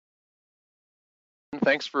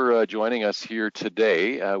Thanks for joining us here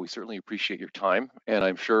today. We certainly appreciate your time, and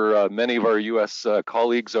I'm sure many of our U.S.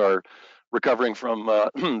 Colleagues are recovering from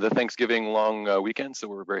the Thanksgiving long weekend, so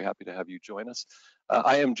we're very happy to have you join us.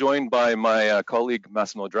 I am joined by my colleague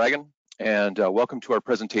Massimo Dragan, and welcome to our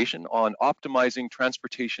presentation on optimizing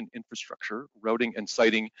transportation infrastructure, routing and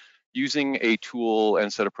siting using a tool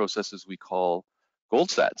and set of processes we call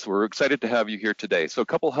GoldSET. So we're excited to have you here today. So a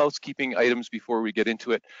couple housekeeping items before we get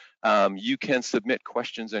into it. You can submit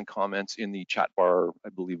questions and comments in the chat bar, I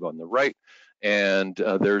believe, on the right, and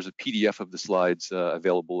there's a PDF of the slides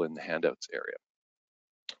available in the handouts area.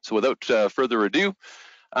 So without further ado,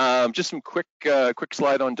 just some quick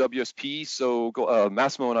slide on WSP. So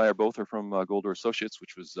Massimo and I are both from Golder Associates,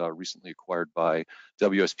 which was recently acquired by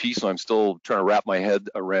WSP. So I'm still trying to wrap my head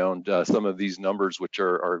around some of these numbers, which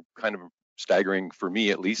are kind of staggering for me,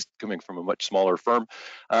 at least, coming from a much smaller firm.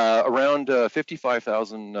 Around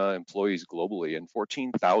 55,000 employees globally, and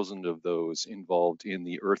 14,000 of those involved in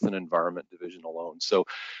the Earth and Environment division alone. So,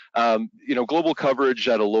 global coverage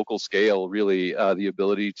at a local scale, really, the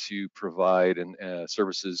ability to provide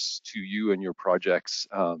services to you and your projects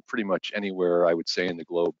pretty much anywhere, I would say, in the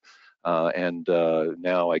globe.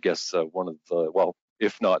 Now, I guess, one of the, well,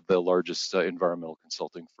 if not the largest environmental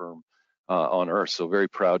consulting firm on Earth. So very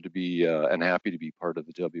proud to be and happy to be part of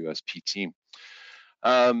the WSP team.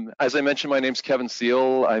 As I mentioned, my name's Kevin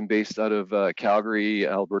Seal. I'm based out of Calgary,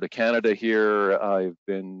 Alberta, Canada here. I've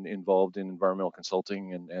been involved in environmental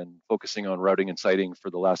consulting and focusing on routing and siting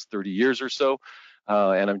for the last 30 years or so.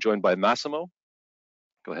 And I'm joined by Massimo.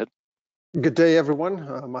 Go ahead. Good day,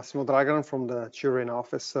 everyone. Massimo Dragan from the Turin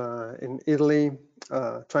office in Italy.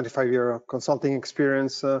 25-year consulting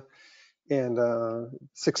experience and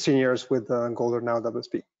 16 years with Golder, now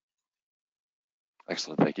WSP.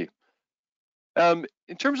 Excellent, thank you.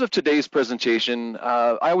 In terms of today's presentation,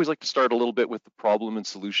 I always like to start a little bit with the problem and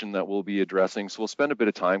solution that we'll be addressing. So we'll spend a bit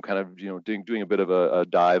of time kind of, doing a bit of a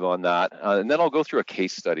dive on that. And then I'll go through a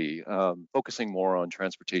case study, focusing more on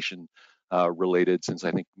transportation related, since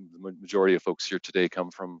I think the majority of folks here today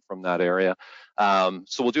come from that area.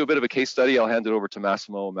 So we'll do a bit of a case study. I'll hand it over to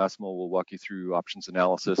Massimo. Massimo will walk you through options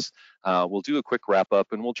analysis. We'll do a quick wrap up,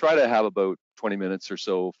 and we'll try to have about 20 minutes or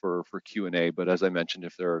so for Q&A. But as I mentioned,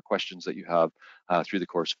 if there are questions that you have through the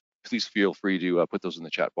course, please feel free to put those in the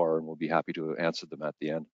chat bar, and we'll be happy to answer them at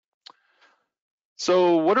the end.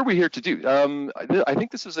 So what are we here to do? I think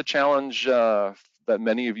this is a challenge that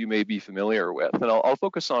many of you may be familiar with, and I'll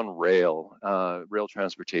focus on rail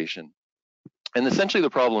transportation. And essentially the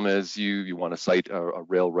problem is you want to site a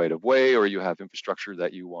rail right of way, or you have infrastructure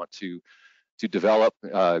that you want to develop,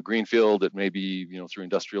 greenfield. It may be through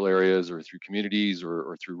industrial areas or through communities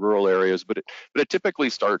or through rural areas, but it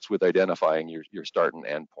typically starts with identifying your start and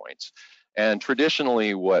end points. And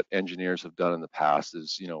traditionally, what engineers have done in the past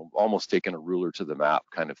is, almost taken a ruler to the map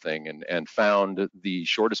kind of thing, and found the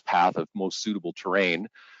shortest path of most suitable terrain,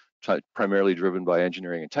 primarily driven by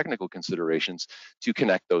engineering and technical considerations, to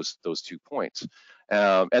connect those 2 points.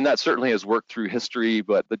 And that certainly has worked through history,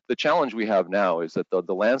 but the challenge we have now is that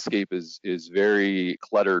the landscape is very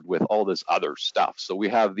cluttered with all this other stuff. So we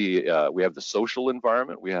have the social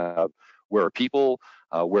environment. We have, where are people?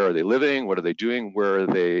 Where are they living? What are they doing? Where are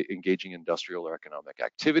they engaging in industrial or economic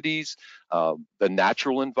activities? The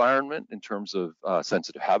natural environment in terms of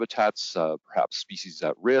sensitive habitats, perhaps species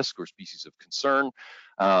at risk or species of concern.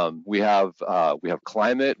 We have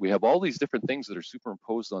climate. We have all these different things that are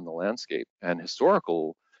superimposed on the landscape, and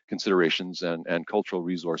historical considerations and cultural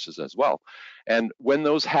resources as well. And when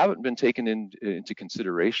those haven't been taken into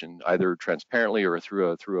consideration, either transparently or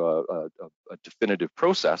through a definitive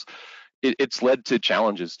process, it's led to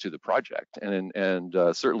challenges to the project. And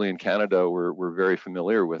certainly in Canada, we're very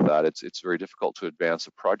familiar with that. It's very difficult to advance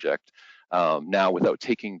a project now without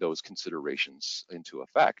taking those considerations into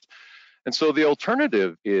effect. And so the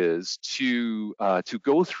alternative is to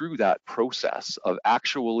go through that process of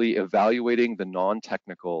actually evaluating the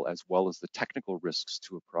non-technical as well as the technical risks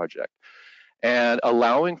to a project, and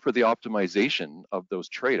allowing for the optimization of those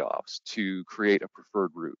trade-offs to create a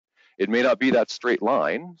preferred route. It may not be that straight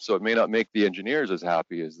line, so it may not make the engineers as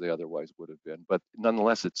happy as they otherwise would have been, but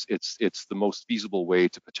nonetheless, it's the most feasible way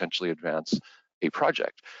to potentially advance a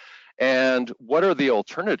project. And what are the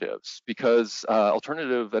alternatives? Because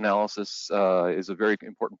alternative analysis is a very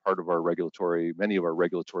important part of many of our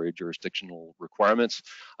regulatory jurisdictional requirements.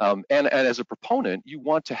 And as a proponent, you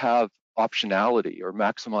want to have optionality, or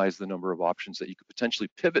maximize the number of options that you could potentially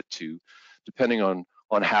pivot to, depending on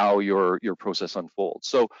how your process unfolds.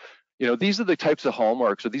 So, these are the types of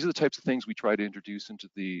hallmarks, or these are the types of things we try to introduce into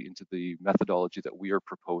the methodology that we are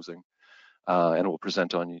proposing. and we'll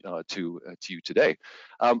present on to you today.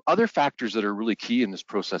 Other factors that are really key in this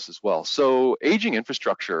process as well. So aging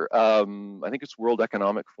infrastructure, I think it's World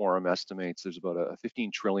Economic Forum estimates there's about a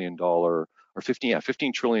 $15 trillion or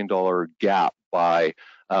 $15 trillion gap by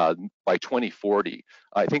 2040.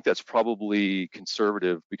 I think that's probably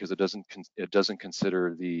conservative because it doesn't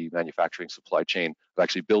consider the manufacturing supply chain of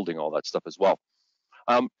actually building all that stuff as well.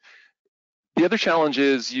 The other challenge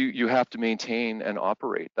is you have to maintain and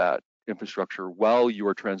operate that infrastructure while you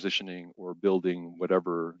are transitioning or building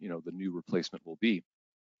whatever the new replacement will be.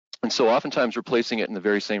 And so oftentimes replacing it in the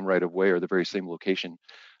very same right of way or the very same location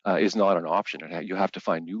is not an option. You have to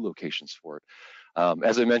find new locations for it.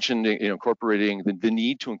 As I mentioned, incorporating the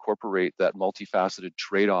need to incorporate that multifaceted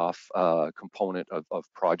trade-off component of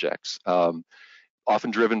projects.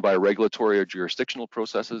 Often driven by regulatory or jurisdictional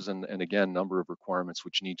processes, and again, number of requirements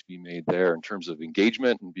which need to be made there in terms of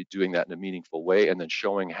engagement and be doing that in a meaningful way, and then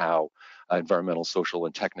showing how environmental, social,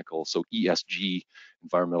 and technical, so ESG,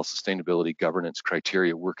 environmental sustainability governance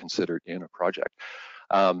criteria, were considered in a project.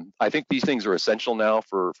 I think these things are essential now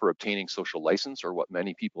for obtaining social license, or what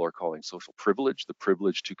many people are calling social privilege, the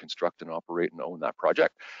privilege to construct and operate and own that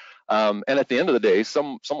project. And at the end of the day,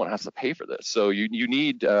 someone has to pay for this. So you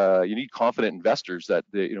need confident investors that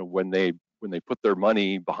when they put their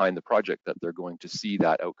money behind the project, that they're going to see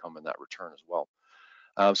that outcome and that return as well.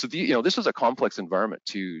 So this is a complex environment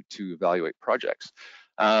to evaluate projects.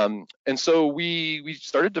 And so we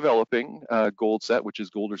started developing GoldSET, which is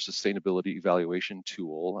Golder's sustainability evaluation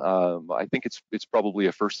tool. I think it's probably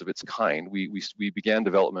a first of its kind. We began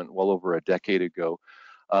development well over a decade ago.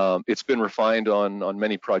 It's been refined on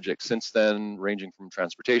many projects since then, ranging from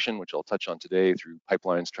transportation, which I'll touch on today, through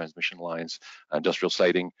pipelines, transmission lines, industrial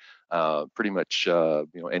siting, pretty much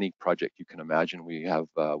any project you can imagine. We have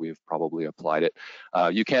probably applied it.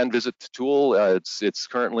 You can visit the tool. It's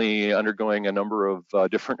currently undergoing a number of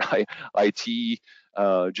different IT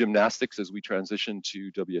gymnastics as we transition to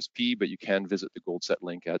WSP, but you can visit the GoldSET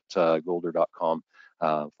link at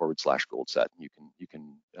golder.com/GoldSET. You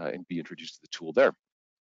can be introduced to the tool there.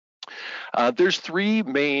 There's three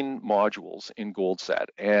main modules in GoldSET,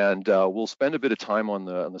 and we'll spend a bit of time on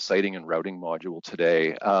the siting and routing module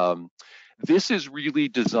today. This is really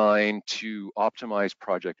designed to optimize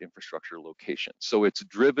project infrastructure location. So it's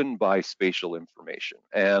driven by spatial information.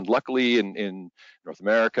 And luckily in North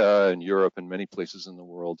America and Europe and many places in the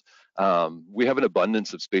world, we have an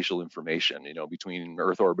abundance of spatial information, between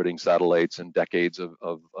Earth orbiting satellites and decades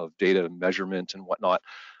of data measurement and whatnot.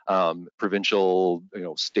 Provincial,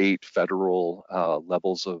 state, federal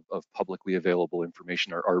levels of publicly available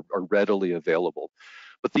information are readily available.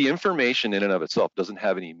 But the information in and of itself doesn't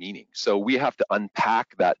have any meaning. So we have to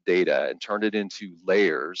unpack that data and turn it into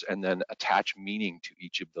layers and then attach meaning to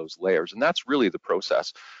each of those layers. And that's really the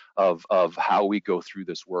process of how we go through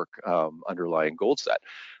this work underlying GoldSET.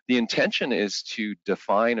 The intention is to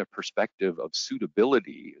define a perspective of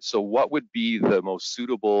suitability. So what would be the most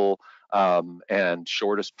suitable and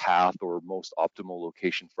shortest path or most optimal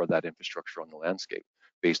location for that infrastructure on the landscape,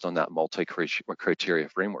 based on that multi-criteria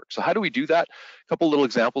framework. So how do we do that? A couple little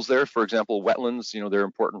examples there. For example, wetlands, they're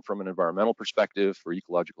important from an environmental perspective for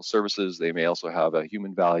ecological services. They may also have a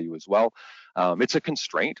human value as well. It's a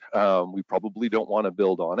constraint. We probably don't want to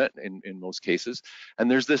build on it in most cases.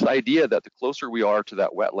 And there's this idea that the closer we are to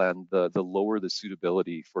that wetland, the lower the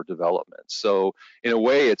suitability for development. So in a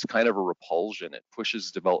way, it's kind of a repulsion. It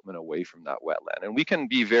pushes development away from that wetland. And we can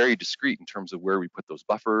be very discreet in terms of where we put those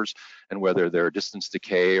buffers and whether they're distance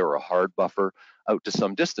decay or a hard buffer out to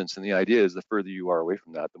some distance. And the idea is the further you are away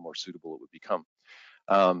from that, the more suitable it would become.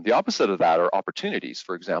 The opposite of that are opportunities,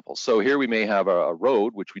 for example. So here we may have a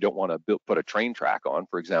road which we don't want to put a train track on,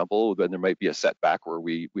 for example. Then there might be a setback where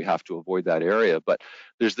we have to avoid that area. But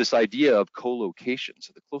there's this idea of co-location.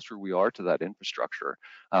 So the closer we are to that infrastructure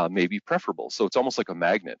may be preferable. So it's almost like a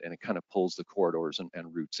magnet, and it kind of pulls the corridors and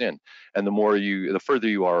routes in. And the further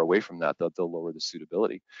you are away from that, the lower the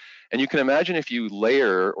suitability. And you can imagine if you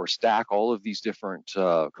layer or stack all of these different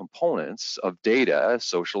components of data,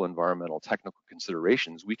 social, environmental, technical considerations,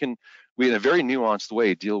 we in a very nuanced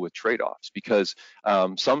way deal with trade-offs, because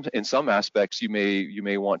in some aspects you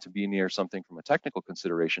may want to be near something from a technical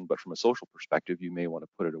consideration, but from a social perspective you may want to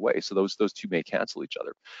put it away. So those two may cancel each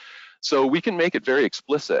other. So we can make it very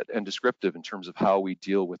explicit and descriptive in terms of how we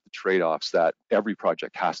deal with the trade-offs that every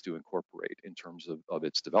project has to incorporate in terms of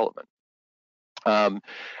its development.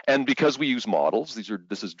 And because we use models,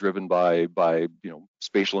 this is driven by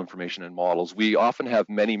spatial information and models, we often have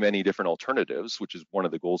many different alternatives, which is one of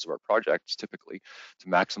the goals of our projects typically, to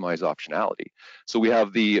maximize optionality. So we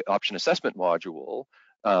have the option assessment module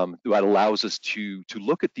that allows us to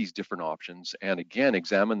look at these different options and again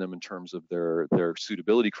examine them in terms of their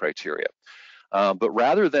suitability criteria. But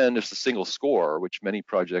rather than just a single score, which many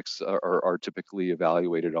projects are typically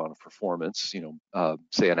evaluated on performance,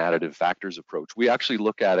 say an additive factors approach, we actually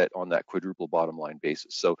look at it on that quadruple bottom line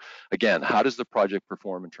basis. So again, how does the project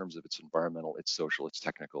perform in terms of its environmental, its social, its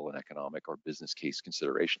technical and economic or business case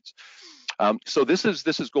considerations? So this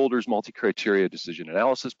is Golder's multi-criteria decision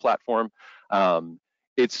analysis platform.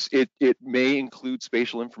 It may include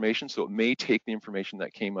spatial information, so it may take the information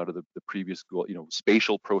that came out of the previous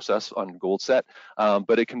spatial process on GoldSET,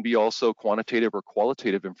 but it can be also quantitative or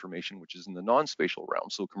qualitative information, which is in the non-spatial realm.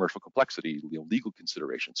 So commercial complexity, legal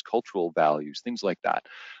considerations, cultural values, things like that.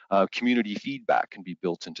 Community feedback can be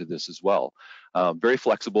built into this as well. Very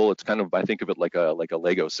flexible. It's kind of, I think of it like a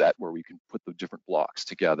Lego set where we can put the different blocks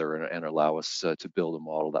together and allow us to build a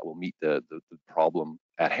model that will meet the problem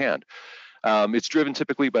at hand. It's driven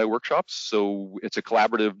typically by workshops, so it's a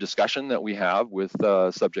collaborative discussion that we have with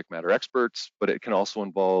subject matter experts, but it can also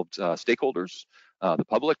involve stakeholders, the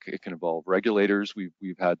public. It can involve regulators.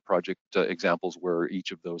 We've had project examples where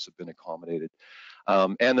each of those have been accommodated.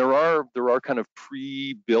 And there are kind of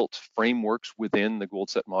pre-built frameworks within the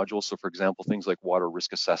GoldSET module. So for example, things like water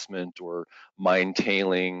risk assessment or mine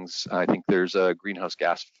tailings. I think there's a greenhouse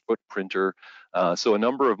gas footprinter. So a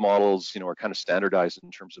number of models, are kind of standardized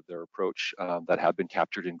in terms of their approach that have been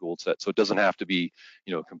captured in GoldSET. So it doesn't have to be,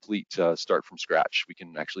 a complete start from scratch. We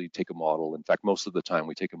can actually take a model. In fact, most of the time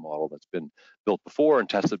we take a model that's been built before and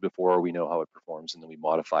tested before. We know how it performs, and then we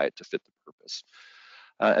modify it to fit the purpose.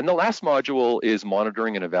 And the last module is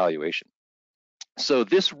monitoring and evaluation. So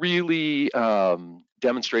this really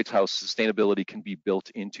demonstrates how sustainability can be built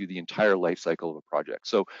into the entire life cycle of a project.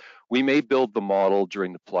 So we may build the model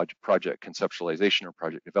during the project conceptualization or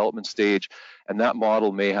project development stage, and that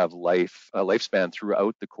model may have lifespan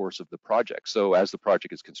throughout the course of the project. So as the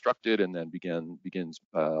project is constructed and then begins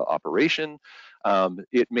operation,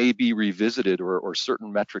 it may be revisited, or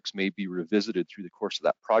certain metrics may be revisited through the course of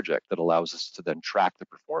that project that allows us to then track the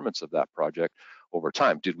performance of that project over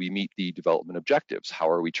time. Did we meet the development objectives? How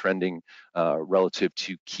are we trending relative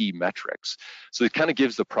to key metrics? So it kind of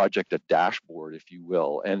gives the project a dashboard, if you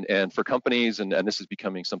will. And for companies, and this is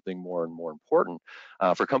becoming something more and more important,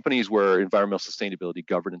 for companies where environmental sustainability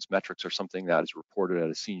governance metrics are something that is reported at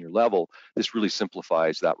a senior level, this really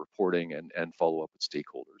simplifies that reporting and follow up with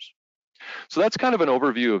stakeholders. So that's kind of an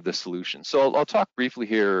overview of the solution. So I'll talk briefly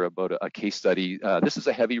here about a case study. This is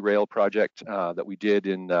a heavy rail project that we did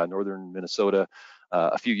in northern Minnesota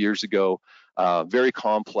a few years ago. Very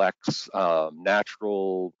complex,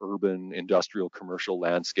 natural, urban, industrial, commercial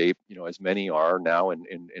landscape, as many are now in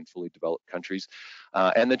fully developed countries.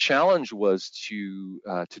 And the challenge was to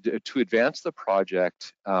advance the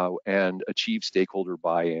project and achieve stakeholder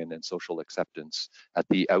buy-in and social acceptance at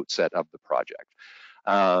the outset of the project.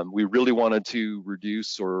 We really wanted to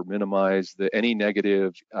reduce or minimize any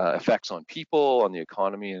negative effects on people, on the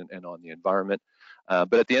economy, and on the environment.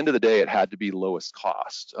 But at the end of the day, it had to be lowest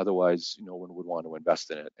cost. Otherwise, no one would want to invest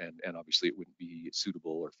in it, and obviously it wouldn't be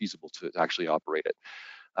suitable or feasible to actually operate it.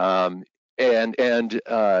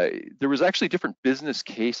 There was actually different business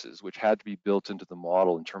cases which had to be built into the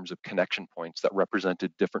model in terms of connection points that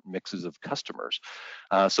represented different mixes of customers.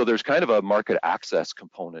 So there's kind of a market access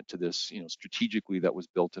component to this, strategically, that was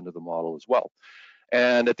built into the model as well.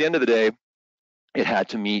 And at the end of the day, it had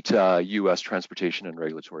to meet U.S. transportation and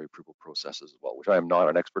regulatory approval processes as well, which I am not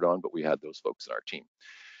an expert on, but we had those folks in our team.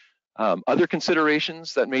 Other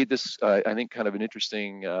considerations that made this, I think, kind of an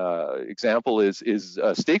interesting example is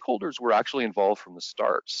stakeholders were actually involved from the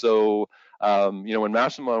start. So, when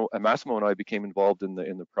Massimo and I became involved in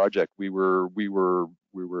the project, we were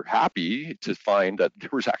happy to find that there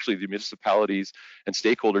was actually the municipalities and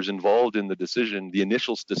stakeholders involved in the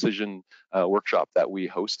initial decision workshop that we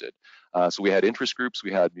hosted. So we had interest groups,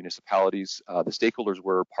 we had municipalities. The stakeholders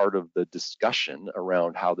were part of the discussion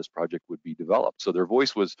around how this project would be developed. So their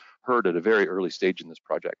voice was heard at a very early stage in this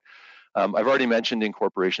project. I've already mentioned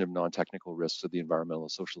incorporation of non-technical risks of the environmental,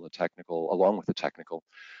 social, and technical, along with the technical.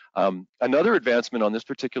 Another advancement on this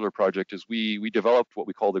particular project is we developed what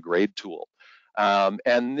we call the grade tool.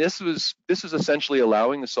 And this is essentially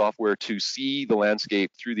allowing the software to see the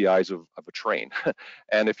landscape through the eyes of a train.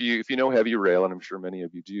 And if you know heavy rail, and I'm sure many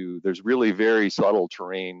of you do, there's really very subtle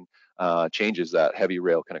terrain changes that heavy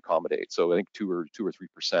rail can accommodate. So I think 2 or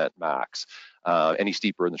 3% max. Any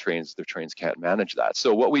steeper in the trains can't manage that.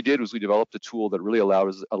 So what we did was we developed a tool that really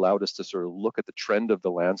allowed us to sort of look at the trend of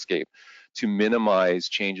the landscape to minimize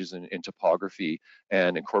changes in topography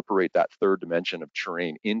and incorporate that third dimension of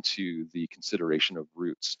terrain into the consideration of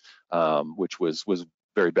routes, which was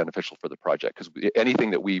very beneficial for the project, because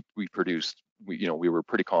anything that we produced, we were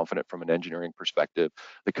pretty confident from an engineering perspective,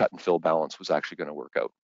 the cut and fill balance was actually going to work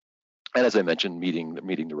out. And as I mentioned, meeting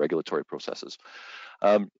the regulatory processes.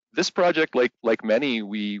 This project, like many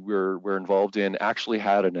we were involved in, actually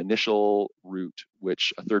had an initial route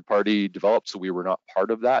which a third party developed, so we were not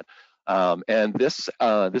part of that. And this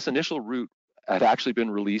initial route had actually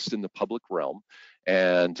been released in the public realm,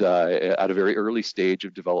 and at a very early stage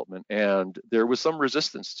of development, and there was some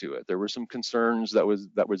resistance to it. There were some concerns that was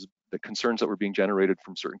the concerns that were being generated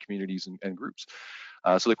from certain communities and groups.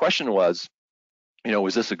 So the question was,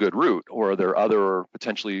 is this a good route, or are there other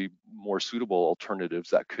potentially more suitable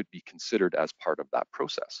alternatives that could be considered as part of that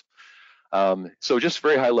process? So just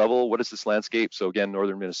very high level, what is this landscape? So again,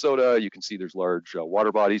 northern Minnesota, you can see there's large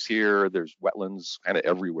water bodies here. There's wetlands kind of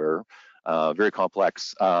everywhere, very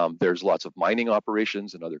complex. There's lots of mining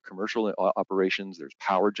operations and other commercial operations. There's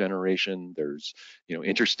power generation. There's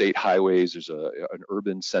interstate highways. There's an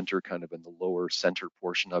urban center kind of in the lower center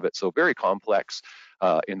portion of it. So very complex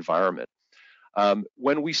environment.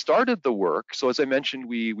 When we started the work, so as I mentioned,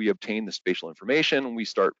 we obtained the spatial information and we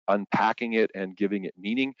start unpacking it and giving it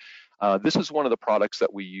meaning. This is one of the products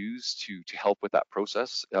that we use to help with that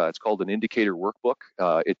process. It's called an indicator workbook.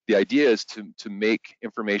 The idea is to make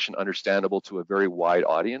information understandable to a very wide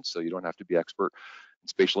audience, so you don't have to be expert in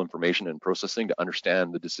spatial information and processing to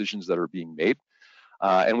understand the decisions that are being made.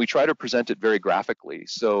 And we try to present it very graphically.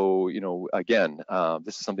 So, again,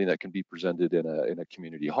 this is something that can be presented in a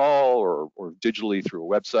community hall or digitally through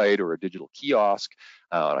a website or a digital kiosk,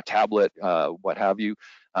 on a tablet, what have you.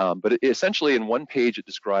 But essentially, in one page, it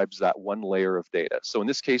describes that one layer of data. So in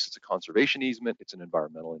this case, it's a conservation easement. It's an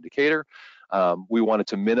environmental indicator. We wanted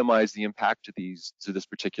to minimize the impact to this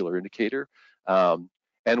particular indicator.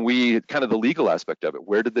 And we kind of the legal aspect of it.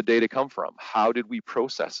 Where did the data come from? How did we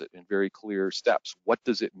process it in very clear steps? What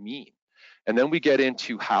does it mean? And then we get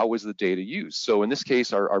into how was the data used. So in this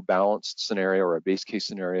case, our balanced scenario or our base case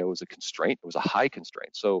scenario was a constraint. It was a high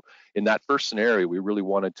constraint. So in that first scenario, we really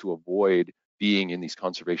wanted to avoid being in these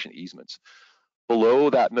conservation easements. Below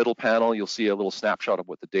that middle panel, you'll see a little snapshot of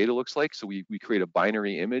what the data looks like. So we create a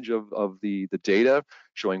binary image of the data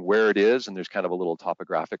showing where it is, and there's kind of a little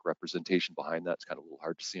topographic representation behind that. It's kind of a little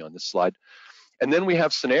hard to see on this slide. And then we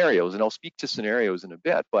have scenarios, and I'll speak to scenarios in a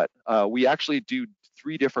bit, but we actually do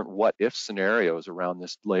 3 different what-if scenarios around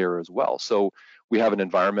this layer as well. So we have an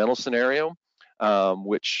environmental scenario,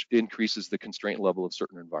 which increases the constraint level of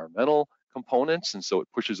certain environmental components, and so it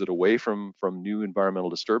pushes it away from new environmental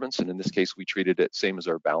disturbance. And in this case, we treated it same as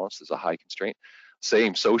our balance, as a high constraint.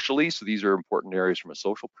 Same socially, so these are important areas from a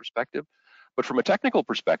social perspective. But from a technical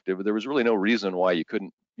perspective, there was really no reason why you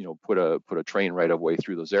couldn't, put a train right away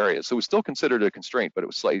through those areas. So it was still considered a constraint, but it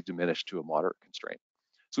was slightly diminished to a moderate constraint.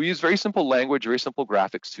 So we use very simple language, very simple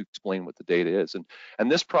graphics to explain what the data is. And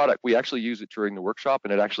this product, we actually use it during the workshop,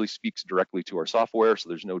 and it actually speaks directly to our software, so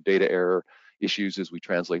there's no data error issues as we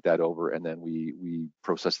translate that over, and then we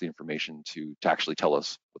process the information to actually tell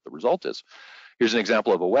us what the result is. Here's an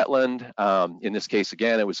example of a wetland. In this case,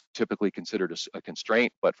 again, it was typically considered a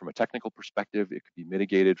constraint, but from a technical perspective, it could be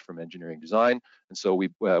mitigated from engineering design. And so we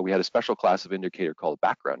had a special class of indicator called a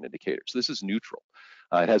background indicator. So this is neutral.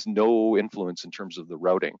 It has no influence in terms of the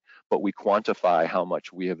routing, but we quantify how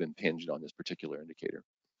much we have impinged on this particular indicator.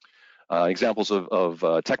 Examples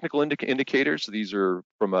of technical indicators. So these are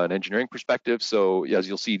from an engineering perspective. So as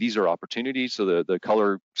you'll see, these are opportunities. So the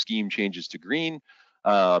color scheme changes to green.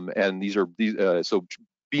 And so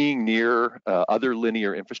being near other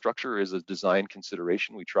linear infrastructure is a design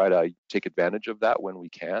consideration. We try to take advantage of that when we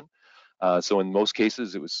can. So in most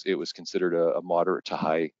cases, it was considered a moderate to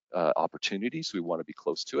high opportunity, so we want to be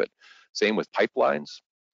close to it. Same with pipelines.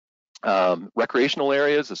 Recreational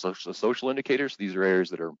areas, the social indicators, these are areas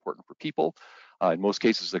that are important for people. In most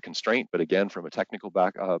cases, a constraint, but again, from a technical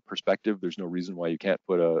perspective, there's no reason why you can't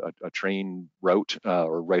put a train route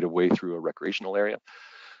or right of way through a recreational area.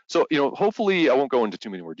 So, hopefully, I won't go into too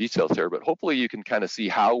many more details there, but hopefully you can kind of see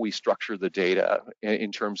how we structure the data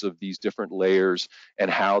in terms of these different layers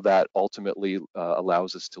and how that ultimately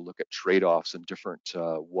allows us to look at trade-offs and different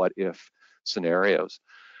what-if scenarios.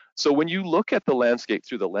 So when you look at the landscape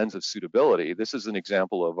through the lens of suitability, this is an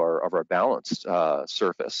example of our balanced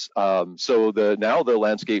surface. So now the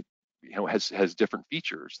landscape has different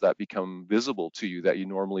features that become visible to you that you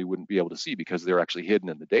normally wouldn't be able to see because they're actually hidden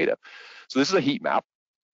in the data. So this is a heat map.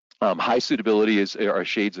 High suitability are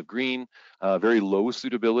shades of green. Very low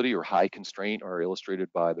suitability or high constraint are illustrated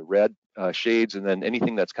by the red shades, and then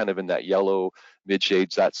anything that's kind of in that yellow mid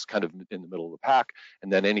shades, that's kind of in the middle of the pack.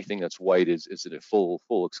 And then anything that's white is in a full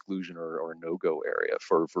exclusion or no-go area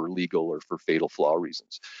for legal or for fatal flaw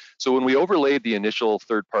reasons. So when we overlaid the initial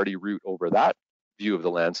third-party route over that view of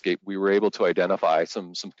the landscape, we were able to identify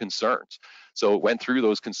some concerns. So it went through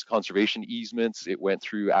those conservation easements. It went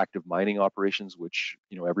through active mining operations, which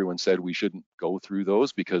everyone said we shouldn't go through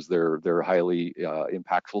those because they're highly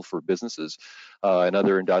impactful for businesses and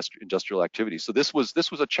other industrial activities. So this was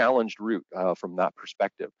a challenged route from that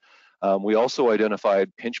perspective. We also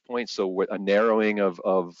identified pinch points, so a narrowing of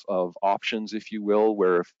options, if you will,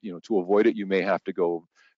 where to avoid it, you may have to go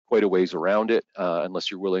quite a ways around it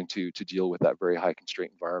unless you're willing to deal with that very high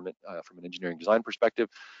constraint environment from an engineering design perspective,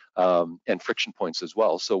 and friction points as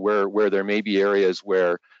well. So where there may be areas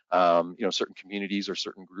where certain communities or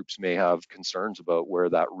certain groups may have concerns about where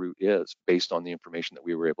that route is based on the information that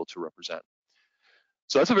we were able to represent.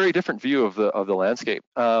 So that's a very different view of the landscape.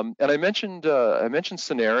 And I mentioned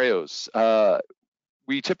scenarios.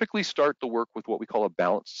 We typically start the work with what we call a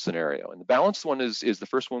balanced scenario, and the balanced one is the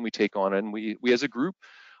first one we take on, and we as a group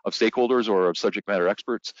of stakeholders or of subject matter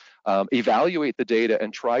experts evaluate the data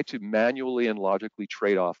and try to manually and logically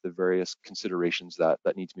trade off the various considerations that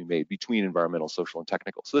need to be made between environmental, social, and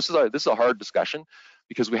technical. So this is a hard discussion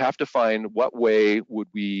because we have to find what way would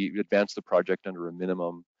we advance the project under a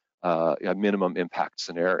minimum impact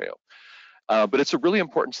scenario. But it's a really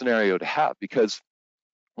important scenario to have because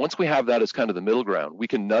once we have that as kind of the middle ground, we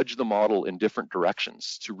can nudge the model in different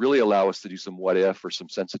directions to really allow us to do some what if or some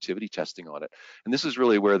sensitivity testing on it. And this is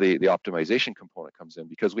really where the optimization component comes in,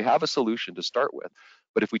 because we have a solution to start with,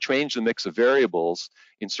 but if we change the mix of variables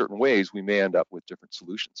in certain ways, we may end up with different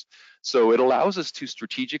solutions. So it allows us to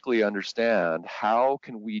strategically understand how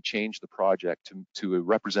can we change the project to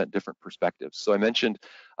represent different perspectives. So I mentioned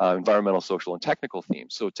environmental, social, and technical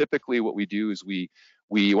themes. So typically what we do is we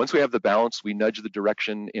once we have the balance, we nudge the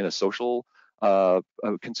direction in a social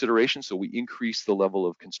consideration. So we increase the level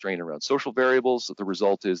of constraint around social variables. The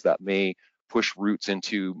result is that may push routes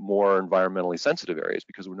into more environmentally sensitive areas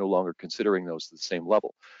because we're no longer considering those at the same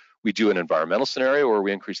level. We do an environmental scenario where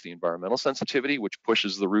we increase the environmental sensitivity, which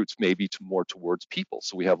pushes the routes maybe more towards people.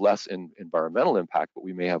 So we have less environmental impact, but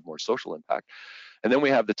we may have more social impact. And then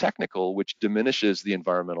we have the technical, which diminishes the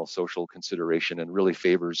environmental social consideration and really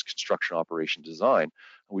favors construction operation design,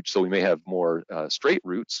 so we may have more straight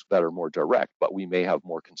routes that are more direct, but we may have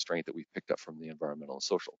more constraint that we've picked up from the environmental and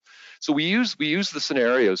social. So we use the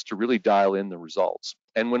scenarios to really dial in the results.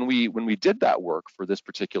 And when we did that work for this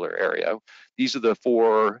particular area, these are the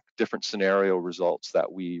 4 different scenario results that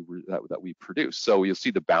we produce. So you'll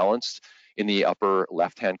see the balanced in the upper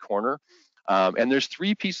left-hand corner. And there's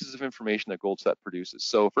 3 pieces of information that GoldSET produces.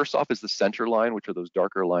 So first off is the center line, which are those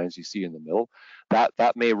darker lines you see in the middle.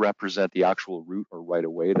 That may represent the actual route or right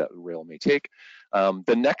of way that the rail may take.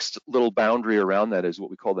 The next little boundary around that is what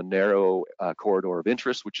we call the narrow corridor of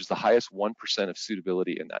interest, which is the highest 1% of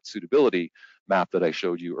suitability in that suitability map that I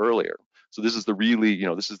showed you earlier. So this is the really,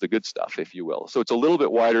 this is the good stuff, if you will. So it's a little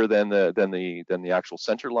bit wider than the actual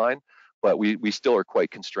center line, but we still are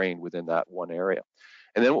quite constrained within that one area.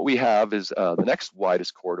 And then what we have is the next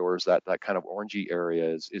widest corridor is that kind of orangey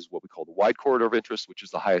area is what we call the wide corridor of interest, which is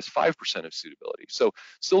the highest 5% of suitability. So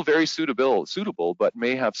still very suitable, but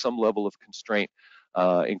may have some level of constraint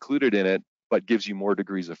included in it, but gives you more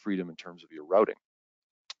degrees of freedom in terms of your routing.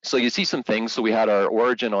 So you see some things. So we had our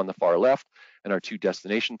origin on the far left and our 2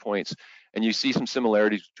 destination points, and you see some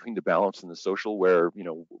similarities between the balance and the social, where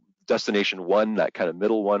destination 1, that kind of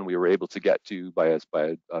middle one, we were able to get to by a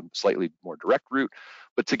slightly more direct route.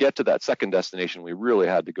 But to get to that second destination, we really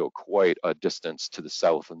had to go quite a distance to the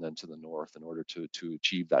south and then to the north in order to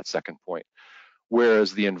achieve that second point.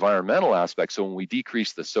 Whereas the environmental aspect, so when we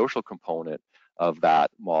decreased the social component of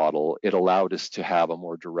that model, it allowed us to have a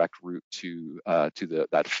more direct route to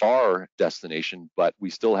that far destination, but we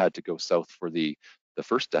still had to go south for the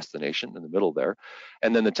first destination in the middle there.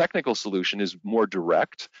 And then the technical solution is more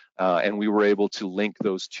direct, and we were able to link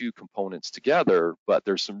those 2 components together, but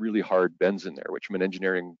there's some really hard bends in there, which from an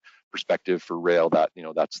engineering perspective for rail,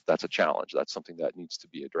 that's a challenge. That's something that needs to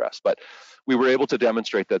be addressed. But we were able to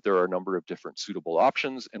demonstrate that there are a number of different suitable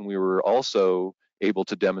options, and we were also able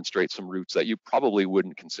to demonstrate some routes that you probably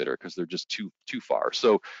wouldn't consider because they're just too far.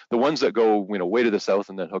 So the ones that go way to the south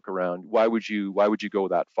and then hook around, why would you go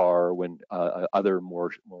that far when other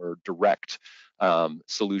more direct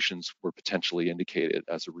solutions were potentially indicated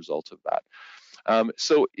as a result of that?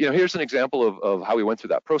 So here's an example of how we went through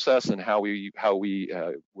that process and how we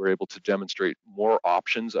were able to demonstrate more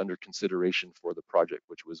options under consideration for the project,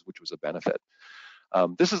 which was a benefit.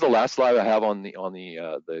 This is the last slide I have on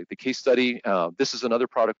the case study. This is another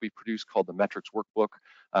product we produced called the metrics workbook,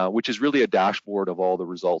 which is really a dashboard of all the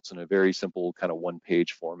results in a very simple kind of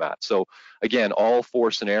one-page format. So again, all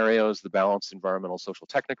 4 scenarios: the balanced, environmental, social,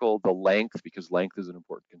 technical, the length, because length is an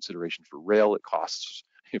important consideration for rail. It costs,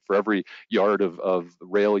 for every yard of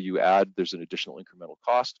rail you add, there's an additional incremental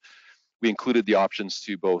cost. We included the options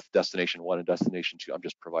to both destination 1 and destination 2. I'm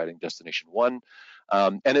just providing destination 1.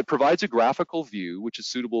 And it provides a graphical view, which is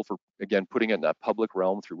suitable for, again, putting it in that public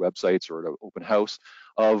realm through websites or at an open house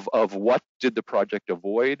of what did the project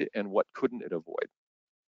avoid and what couldn't it avoid.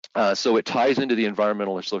 So it ties into the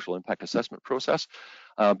environmental or social impact assessment process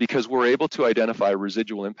because we're able to identify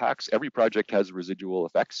residual impacts. Every project has residual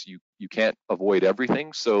effects. You can't avoid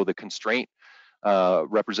everything. So the constraint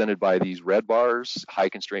represented by these red bars: high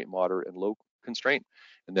constraint, moderate, and low constraint.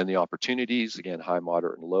 And then the opportunities, again, high,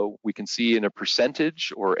 moderate, and low. We can see in a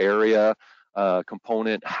percentage or area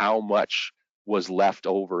component how much was left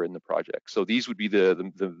over in the project. So these would be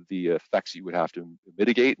the effects you would have to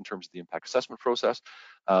mitigate in terms of the impact assessment process.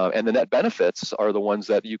 And the net benefits are the ones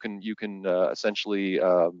that you can essentially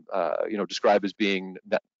describe as being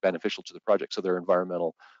net beneficial to the project. So they're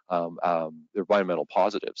environmental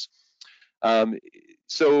positives.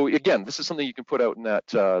 So again, this is something you can put out in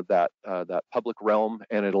that public realm,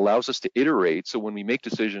 and it allows us to iterate. So when we make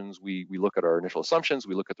decisions, we look at our initial assumptions,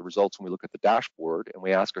 we look at the results, and we look at the dashboard, and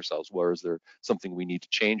we ask ourselves, well, is there something we need to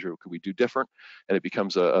change, or could we do different? And it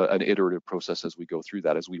becomes an iterative process as we go through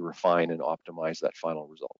that, as we refine and optimize that final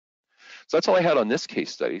result. So that's all I had on this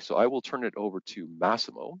case study. So I will turn it over to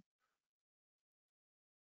Massimo.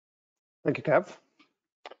 Thank you, Kev.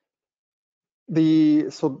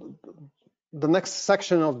 The next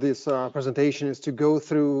section of this presentation is to go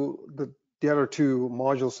through the other 2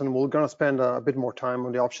 modules, and we're going to spend a bit more time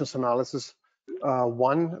on the options analysis.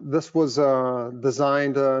 This was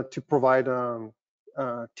designed to provide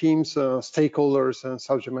teams, stakeholders, and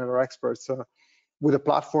subject matter experts with a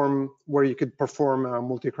platform where you could perform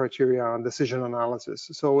multi-criteria decision analysis.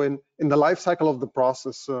 So in the life cycle of the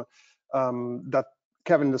process that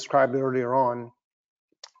Kevin described earlier on,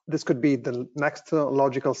 this could be the next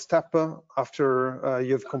logical step after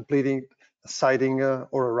you've completed a siting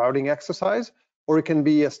or a routing exercise, or it can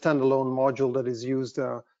be a standalone module that is used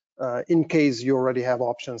in case you already have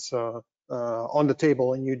options on the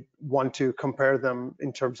table and you want to compare them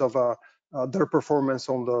in terms of their performance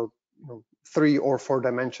on the 3 or 4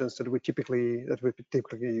 dimensions that we typically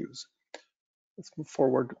use. Let's move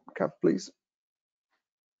forward, Kev, please.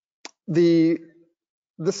 This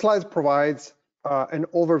slide provides an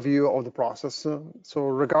overview of the process. So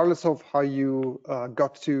regardless of how you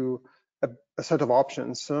got to a set of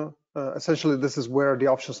options, essentially this is where the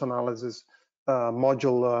options analysis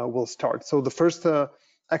module will start. So the first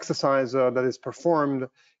exercise that is performed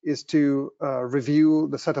is to review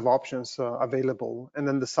the set of options available and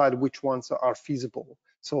then decide which ones are feasible.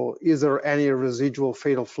 So is there any residual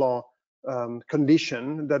fatal flaw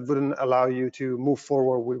condition that wouldn't allow you to move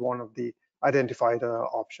forward with one of the identified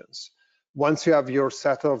options? Once you have your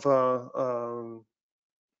set of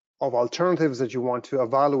alternatives that you want to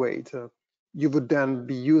evaluate, you would then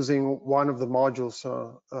be using one of the modules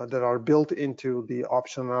that are built into the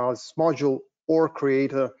option analysis module, or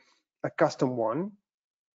create a custom one,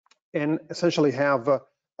 and essentially have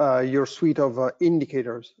your suite of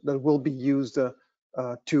indicators that will be used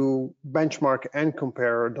to benchmark and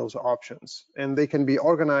compare those options. And they can be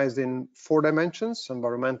organized in 4 dimensions: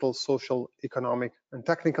 environmental, social, economic, and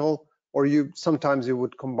technical. Or sometimes you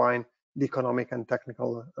would combine the economic and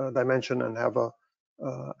technical dimension and have a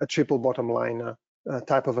triple bottom line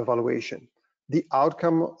type of evaluation. The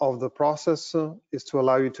outcome of the process is to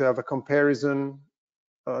allow you to have a comparison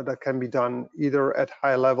that can be done either at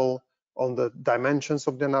high level on the dimensions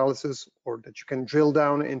of the analysis, or that you can drill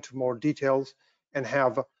down into more details and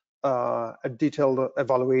have a detailed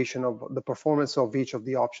evaluation of the performance of each of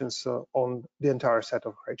the options on the entire set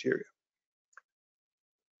of criteria.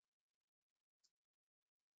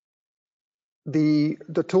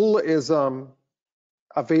 The tool is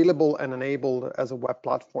available and enabled as a web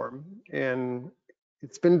platform, and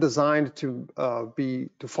it's been designed to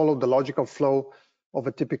follow the logical flow of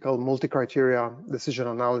a typical multi-criteria decision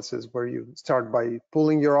analysis, where you start by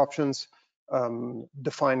pulling your options,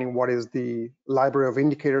 defining what is the library of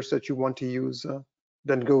indicators that you want to use,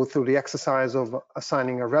 then go through the exercise of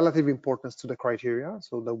assigning a relative importance to the criteria,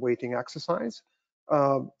 so the weighting exercise.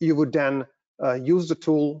 You would then use the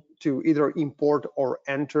tool to either import or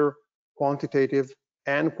enter quantitative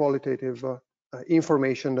and qualitative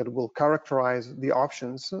information that will characterize the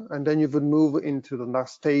options, and then you would move into the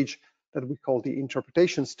next stage that we call the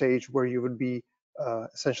interpretation stage, where you would be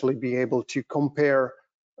essentially be able to compare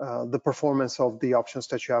the performance of the options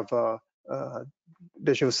that you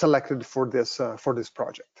have selected for this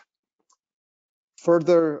project.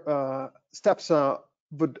 Further steps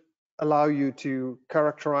would allow you to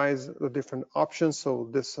characterize the different options. So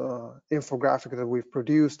this infographic that we've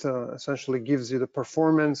produced essentially gives you the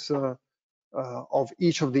performance of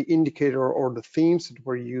each of the indicator or the themes that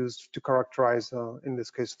were used to characterize, in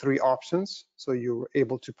this case, 3 options. So you're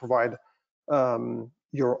able to provide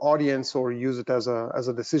your audience or use it as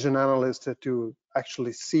a decision analyst to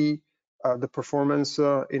actually see the performance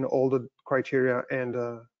in all the criteria and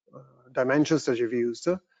dimensions that you've used,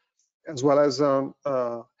 as well as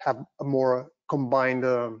have a more combined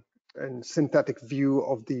and synthetic view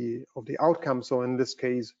of the outcome. So in this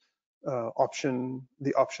case, the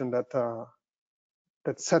option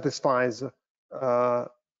that satisfies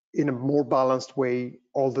in a more balanced way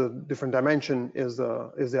all the different dimension is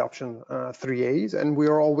the option 3As, and we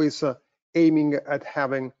are always aiming at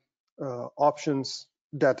having options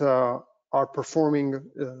that are performing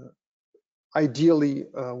ideally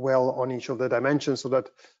well on each of the dimensions, so that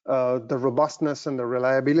the robustness and the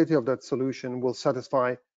reliability of that solution will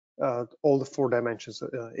satisfy all the 4 dimensions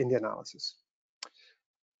in the analysis.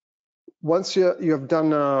 Once you have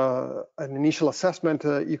done an initial assessment,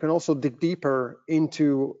 you can also dig deeper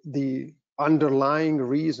into the underlying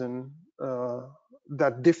reason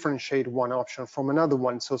that differentiate one option from another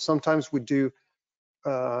one. So sometimes we do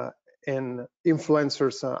an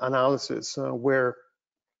influencers analysis where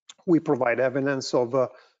we provide evidence of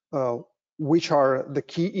which are the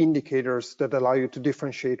key indicators that allow you to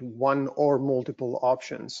differentiate one or multiple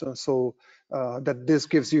options. So that this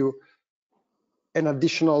gives you an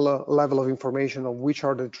additional level of information of which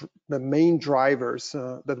are the main drivers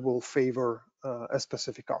that will favor a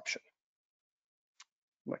specific option.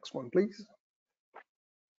 Next one, please.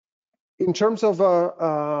 In terms of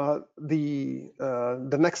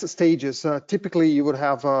the next stages, typically you would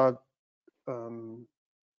have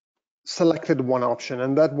selected one option,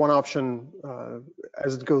 and that one option,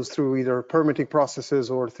 as it goes through either permitting processes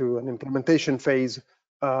or through an implementation phase,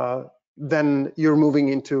 then you're moving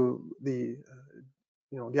into the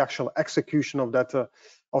the actual execution of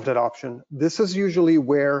that option. This is usually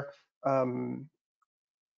where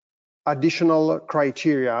additional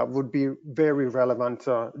criteria would be very relevant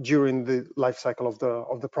during the life cycle of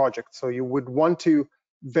the project. So you would want to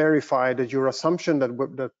verify that your assumption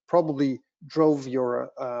that probably drove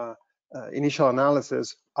your initial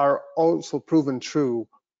analysis are also proven true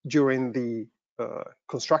during the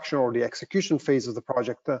construction or the execution phase of the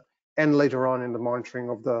project, and later on in the monitoring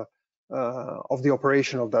of the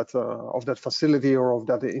operation of that facility or of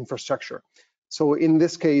that infrastructure. So in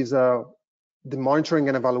this case, the monitoring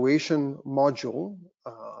and evaluation module,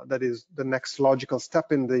 that is the next logical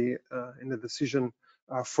step in the decision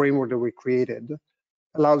framework that we created,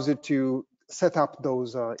 allows it to set up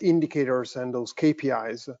those indicators and those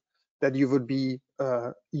KPIs that you would be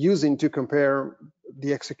using to compare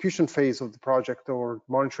the execution phase of the project or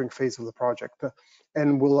monitoring phase of the project,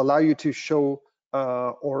 and will allow you to show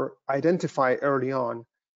or identify early on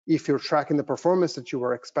if you're tracking the performance that you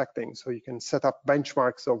were expecting. So you can set up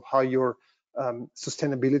benchmarks of how your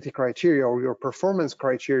sustainability criteria or your performance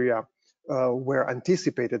criteria were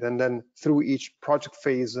anticipated, and then through each project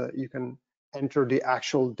phase you can enter the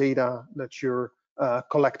actual data that you're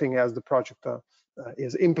collecting as the project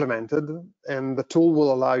is implemented, and the tool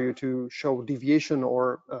will allow you to show deviation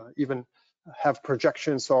or even have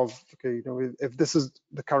projections of, okay, if this is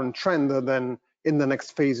the current trend, then in the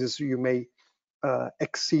next phases you may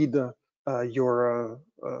exceed the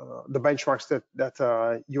benchmarks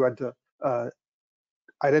that you had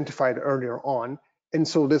identified earlier on. And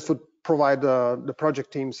so this would provide the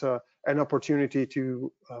project teams an opportunity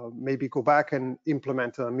to maybe go back and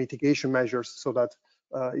implement mitigation measures, so that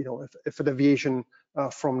if a deviation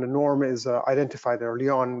from the norm is identified early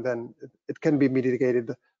on, then it can be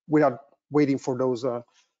mitigated without waiting for those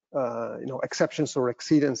exceptions or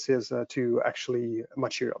exceedances to actually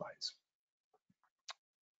materialize.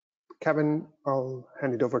 Kevin, I'll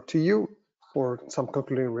hand it over to you for some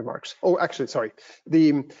concluding remarks. Oh, actually, sorry.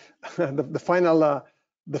 The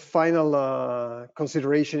final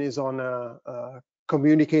consideration is on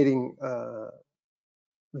communicating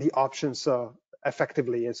the options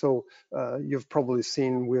effectively. And so you've probably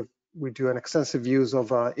seen we do an extensive use of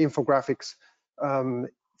infographics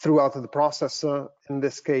throughout the process. In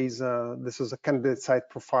this case, this is a candidate site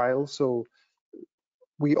profile. So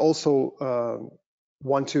we also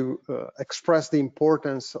want to express the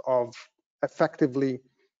importance of effectively,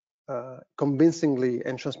 convincingly,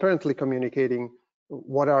 and transparently communicating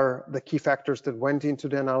what are the key factors that went into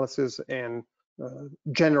the analysis and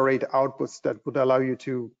generate outputs that would allow you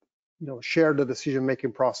to share the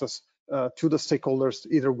decision-making process to the stakeholders,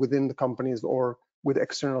 either within the companies or with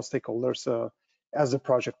external stakeholders as the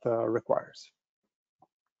project requires.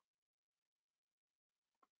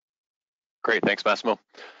 Great, thanks, Massimo.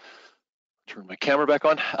 Turn my camera back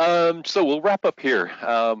on. So we'll wrap up here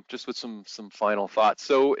just with some final thoughts.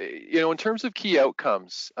 So, in terms of key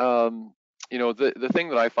outcomes, the thing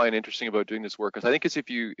that I find interesting about doing this work is I think is if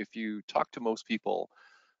you talk to most people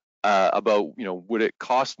about, would it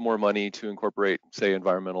cost more money to incorporate, say,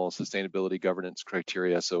 environmental sustainability governance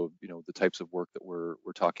criteria? So, the types of work that we're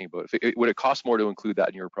talking about, would it cost more to include that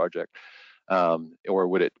in your project, or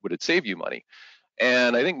would it save you money?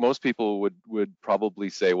 And I think most people would probably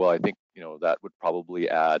say, well, I think that would probably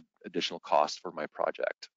add additional cost for my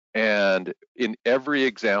project. And in every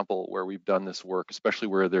example where we've done this work, especially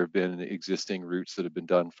where there have been existing routes that have been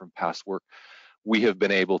done from past work, we have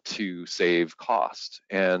been able to save cost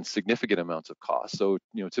and significant amounts of cost. So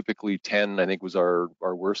typically 10, I think, was our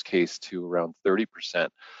worst case, to around 30%.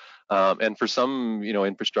 And for some,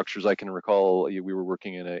 infrastructures, I can recall we were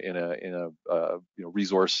working in a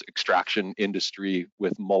resource extraction industry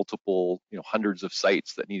with multiple, hundreds of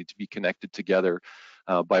sites that needed to be connected together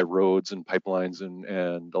by roads and pipelines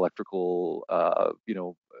and electrical,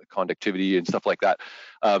 conductivity and stuff like that.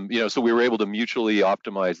 So we were able to mutually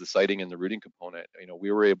optimize the siting and the routing component.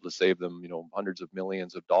 We were able to save them, hundreds of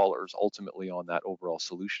millions of dollars ultimately on that overall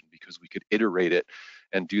solution, because we could iterate it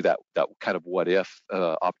and do that kind of what if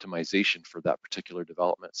optimization for that particular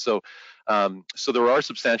development. So there are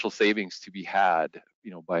substantial savings to be had,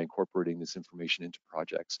 by incorporating this information into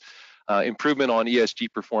projects. Improvement on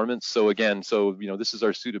ESG performance. So again, this is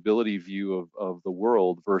our suitability view of the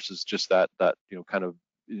world versus just that kind of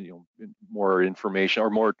more information or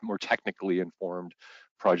more technically informed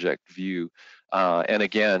project view. And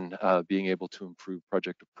again, being able to improve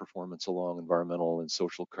project performance along environmental and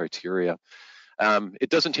social criteria. It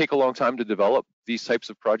doesn't take a long time to develop these types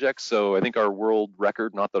of projects. So I think our world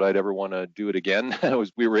record, not that I'd ever want to do it again,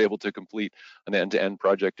 was we were able to complete an end-to-end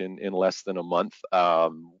project in less than a month.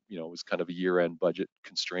 It was kind of a year-end budget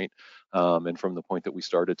constraint. And from the point that we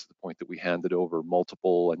started to the point that we handed over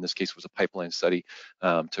multiple, in this case was a pipeline study,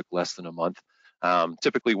 took less than a month.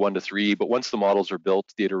 Typically 1 to 3, but once the models are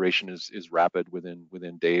built, the iteration is rapid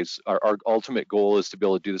within days. Our ultimate goal is to be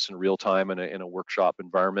able to do this in real time in a workshop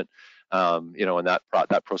environment. And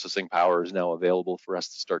that processing power is now available for us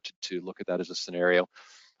to start to look at that as a scenario.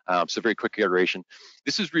 So very quick iteration.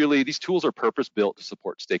 These tools are purpose-built to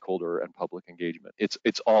support stakeholder and public engagement.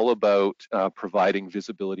 It's all about providing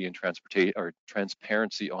visibility and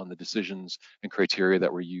transparency on the decisions and criteria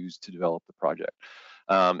that were used to develop the project.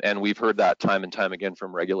 And we've heard that time and time again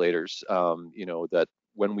from regulators, that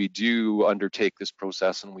when we do undertake this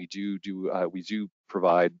process and we do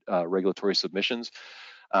provide regulatory submissions,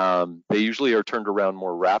 they usually are turned around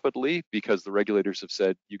more rapidly, because the regulators have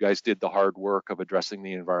said, you guys did the hard work of addressing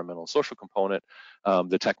the environmental and social component.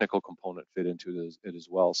 The technical component fit into it as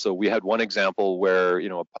well. So we had one example where,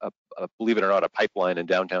 believe it or not, a pipeline in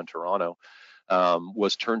downtown Toronto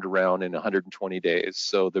was turned around in 120 days.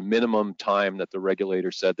 So the minimum time that the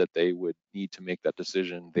regulator said that they would need to make that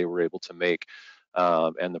decision, they were able to make.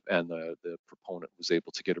 And the proponent was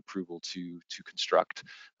able to get approval to construct.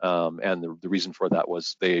 And the reason for that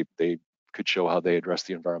was they could show how they addressed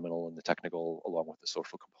the environmental and the technical along with the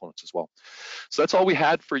social components as well. So that's all we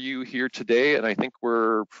had for you here today, and I think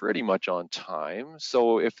we're pretty much on time.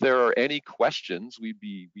 So if there are any questions, we'd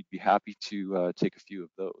be happy to take a few of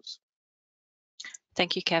those.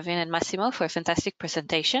 Thank you, Kevin and Massimo, for a fantastic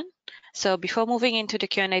presentation. So before moving into the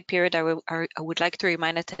Q&A period, I would like to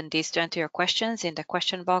remind attendees to enter your questions in the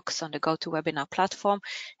question box on the GoToWebinar platform,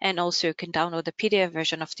 and also you can download the PDF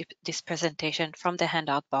version of this presentation from the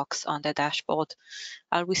handout box on the dashboard.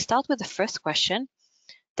 We start with the first question.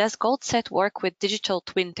 Does GoldSET work with digital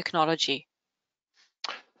twin technology?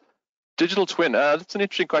 Digital twin, that's an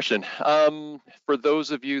interesting question. For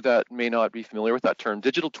those of you that may not be familiar with that term,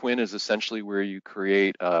 digital twin is essentially where you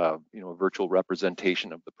create a virtual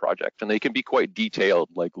representation of the project, and they can be quite detailed,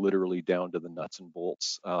 like literally down to the nuts and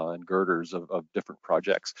bolts and girders of different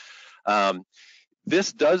projects.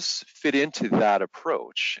 This does fit into that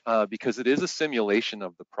approach because it is a simulation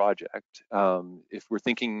of the project. If we're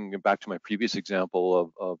thinking back to my previous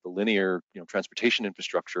example of the linear transportation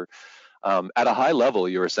infrastructure, At a high level,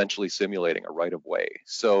 you're essentially simulating a right-of-way.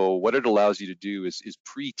 So what it allows you to do is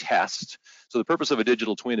pre-test. So the purpose of a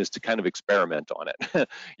digital twin is to kind of experiment on it.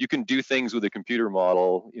 You can do things with a computer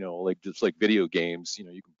model, like just like video games. You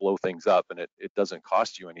can blow things up, and it doesn't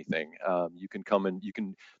cost you anything. You can come and you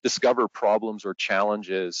can discover problems or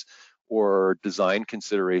challenges or design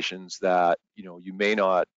considerations that you may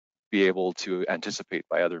not be able to anticipate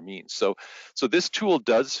by other means. So this tool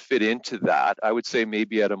does fit into that. I would say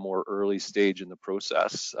maybe at a more early stage in the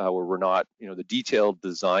process, where we're not, the detailed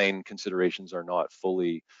design considerations are not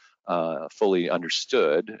fully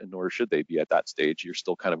understood, and nor should they be at that stage. You're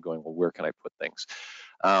still kind of going, well, where can I put things?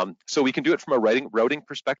 So we can do it from a routing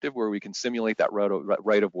perspective, where we can simulate that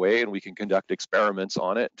right of way, and we can conduct experiments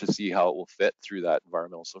on it to see how it will fit through that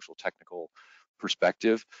environmental, social, technical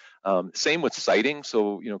perspective. Same with siting.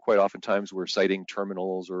 So, quite oftentimes we're siting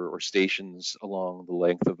terminals or stations along the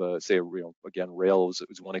length of a, say, again, rail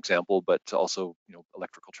is one example, but also,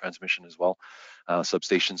 electrical transmission as well,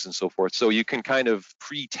 substations and so forth. So you can kind of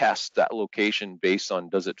pre-test that location based on,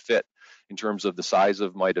 does it fit in terms of the size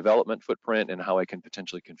of my development footprint and how I can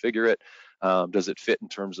potentially configure it? Does it fit in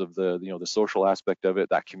terms of the social aspect of it,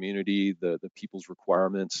 that community, the people's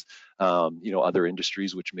requirements, other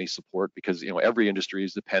industries which may support, because every industry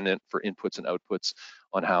is dependent for inputs and outputs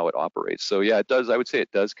on how it operates. So yeah, it does. I would say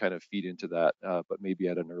it does kind of feed into that, but maybe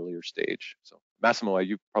at an earlier stage. So Massimo,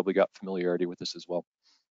 you've probably got familiarity with this as well.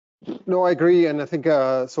 No, I agree, and I think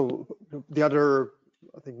so. The other,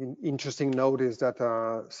 I think, interesting note is that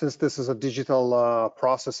since this is a digital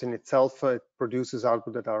process in itself, it produces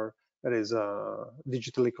output that is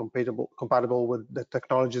digitally compatible with the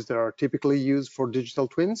technologies that are typically used for digital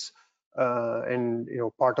twins. And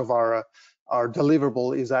part of our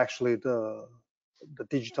deliverable is actually the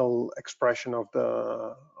digital expression of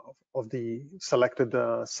the selected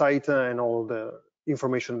site and all the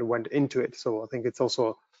information that went into it. So I think it's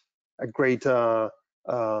also a great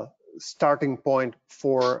starting point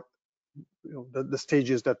for the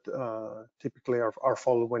stages that typically are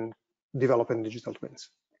followed when developing digital twins.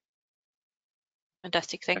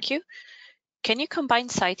 Fantastic, thank you. Can you combine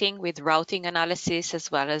siting with routing analysis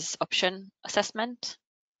as well as option assessment?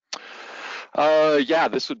 Yeah,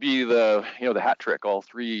 this would be the hat trick, all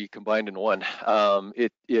three combined in one. And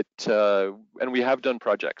we have done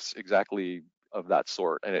projects exactly of that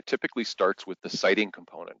sort, and it typically starts with the siting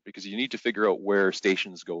component, because you need to figure out where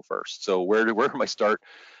stations go first. So where are my start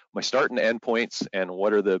and end points, and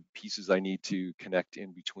what are the pieces I need to connect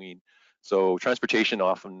in between? So transportation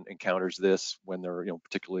often encounters this when they're,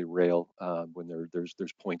 particularly rail, when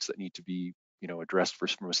there's points that need to be, addressed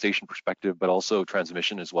from a station perspective, but also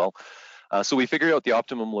transmission as well. So we figure out the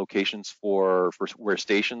optimum locations for where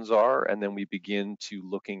stations are, and then we begin to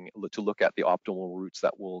look at the optimal routes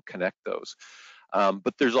that will connect those.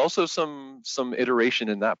 But there's also some iteration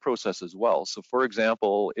in that process as well. So for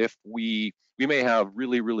example, if we may have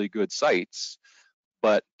really, really good sites,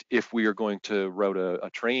 but if we are going to route a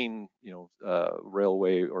train,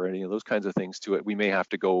 railway or any of those kinds of things to it, we may have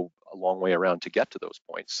to go a long way around to get to those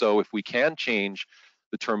points. So if we can change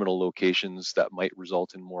the terminal locations that might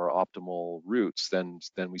result in more optimal routes, then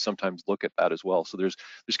we sometimes look at that as well. So there's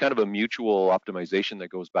kind of a mutual optimization that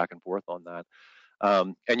goes back and forth on that.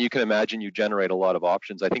 And you can imagine you generate a lot of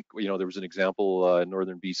options. I think, there was an example in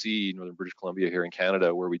northern BC, northern British Columbia here in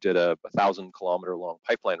Canada, where we did a 1,000-kilometer long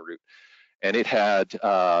pipeline route. And it had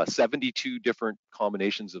 72 different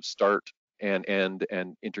combinations of start and end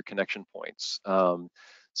and interconnection points.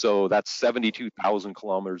 So that's 72,000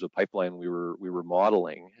 kilometers of pipeline we were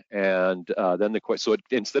modeling. And then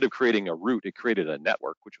instead of creating a route, it created a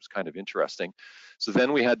network, which was kind of interesting. So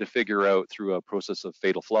then we had to figure out, through a process of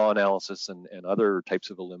fatal flaw analysis and other types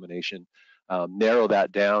of elimination, narrow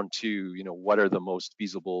that down to what are the most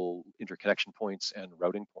feasible interconnection points and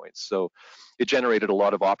routing points. So it generated a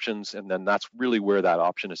lot of options, and then that's really where that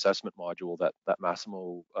option assessment module that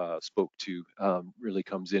Massimo spoke to really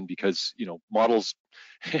comes in, because models,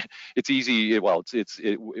 it's easy. Well,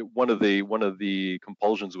 one of the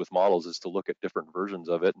compulsions with models is to look at different versions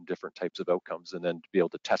of it and different types of outcomes, and then to be able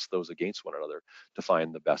to test those against one another to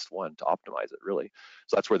find the best one to optimize it, really.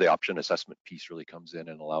 So that's where the option assessment piece really comes in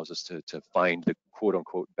and allows us to find the quote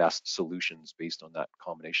unquote best solutions based on that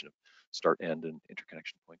combination of start, end, and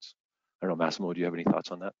interconnection points. I don't know, Massimo, do you have any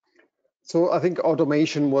thoughts on that? So I think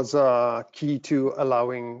automation was key to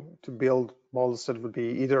allowing to build models that would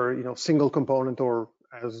be either single component, or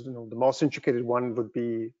as the most intricate one would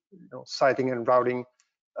be siting and routing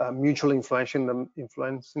mutually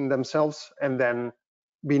influencing themselves, and then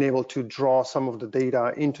being able to draw some of the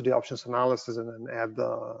data into the options analysis and then add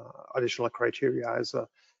the additional criteria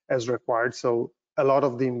as required. So a lot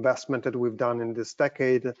of the investment that we've done in this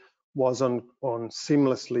decade was on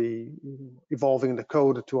seamlessly evolving the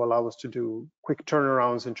code to allow us to do quick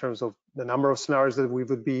turnarounds in terms of the number of scenarios that we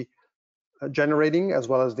would be generating, as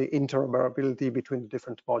well as the interoperability between the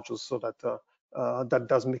different modules, so that that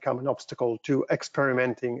doesn't become an obstacle to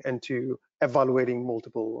experimenting and to evaluating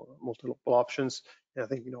multiple options. And I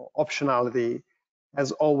think optionality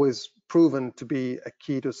has always proven to be a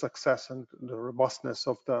key to success and the robustness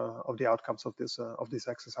of the outcomes of these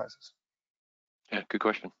exercises. Yeah, good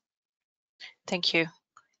question. Thank you.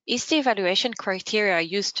 Is the evaluation criteria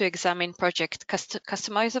used to examine project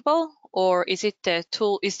customizable, or is it the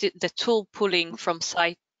tool pulling from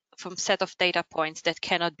set of data points that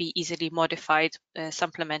cannot be easily modified,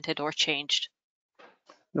 supplemented, or changed?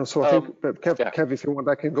 No, so I think, Kev, if you want,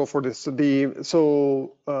 I can go for this.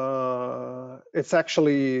 It's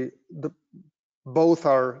actually both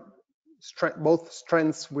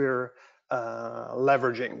strengths we're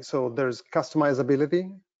leveraging. So there's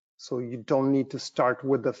customizability. So you don't need to start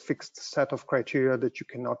with a fixed set of criteria that you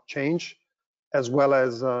cannot change, as well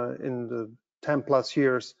as in the 10 plus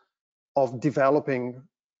years of developing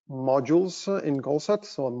modules in GoldSET.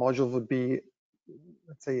 So a module would be,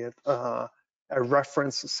 let's say, a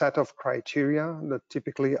reference set of criteria that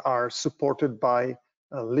typically are supported by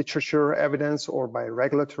literature evidence or by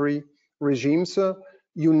regulatory regimes.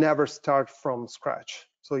 You never start from scratch.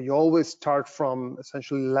 So you always start from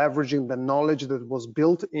essentially leveraging the knowledge that was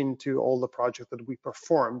built into all the projects that we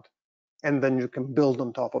performed, and then you can build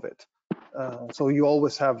on top of it. So you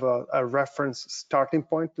always have a reference starting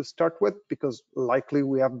point to start with, because likely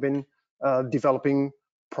we have been developing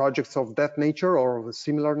projects of that nature or of a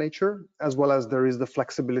similar nature, as well as there is the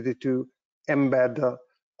flexibility to embed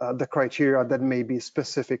the criteria that may be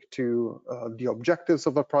specific to the objectives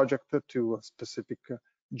of a project, to a specific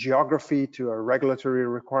geography, to a regulatory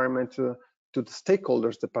requirement, to the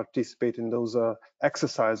stakeholders that participate in those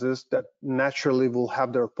exercises that naturally will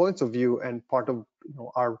have their points of view. And part of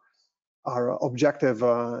our objective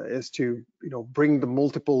is to bring the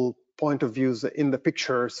multiple point of views in the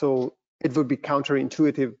picture. So it would be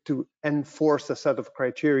counterintuitive to enforce a set of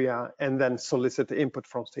criteria and then solicit input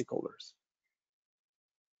from stakeholders.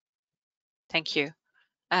 Thank you.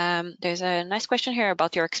 There's a nice question here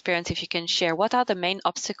about your experience. If you can share, what are the main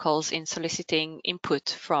obstacles in soliciting input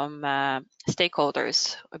from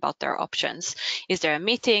stakeholders about their options? Is there a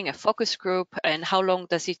meeting, a focus group, and how long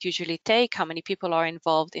does it usually take? How many people are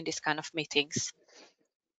involved in this kind of meetings?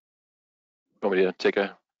 Want me to take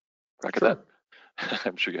a crack at that?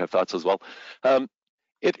 I'm sure you have thoughts as well.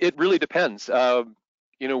 It really depends.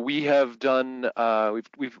 We have done,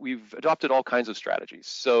 we've adopted all kinds of strategies.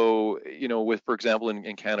 So, with, for example,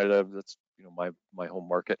 in Canada, that's my home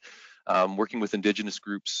market, working with Indigenous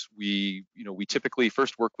groups, we typically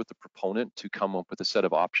first work with the proponent to come up with a set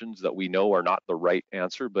of options that we know are not the right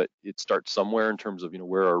answer, but it starts somewhere in terms of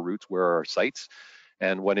where are our roots, where are our sites,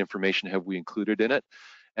 and what information have we included in it.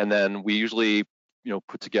 And then we usually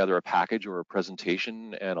put together a package or a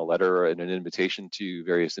presentation and a letter and an invitation to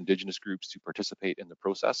various Indigenous groups to participate in the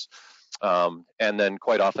process. And then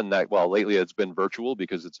quite often lately it's been virtual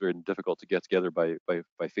because it's very difficult to get together by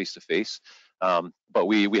face-to-face. But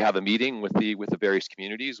we have a meeting with the various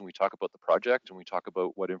communities, and we talk about the project, and we talk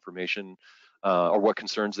about what information or what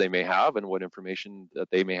concerns they may have and what information that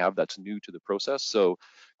they may have that's new to the process. So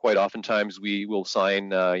quite oftentimes we will sign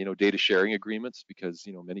data sharing agreements, because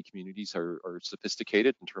many communities are sophisticated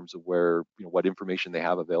in terms of where what information they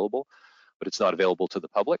have available, but it's not available to the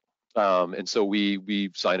public. And so we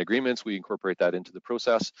sign agreements, we incorporate that into the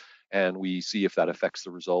process, and we see if that affects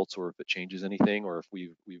the results, or if it changes anything, or if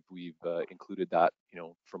we've included that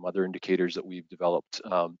from other indicators that we've developed.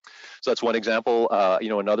 So that's one example.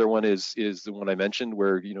 Another one is the one I mentioned,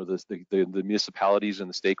 where the municipalities and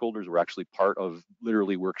the stakeholders were actually part of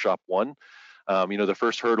literally workshop one. The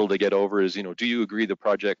first hurdle to get over is, do you agree the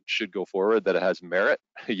project should go forward, that it has merit,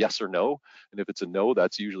 yes or no? And if it's a no,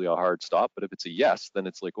 that's usually a hard stop. But if it's a yes, then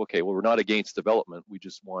it's like, okay, well, we're not against development. We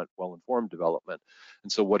just want well-informed development.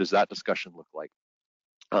 And so what does that discussion look like?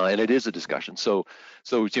 And it is a discussion. So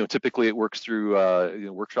typically it works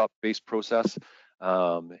through workshop-based process.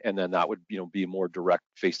 And then that would be a more direct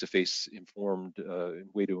face-to-face informed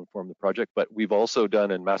way to inform the project. But we've also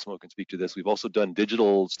done, and Massimo can speak to this, we've also done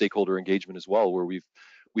digital stakeholder engagement as well, where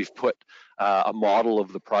we've put a model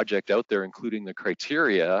of the project out there, including the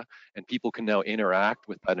criteria, and people can now interact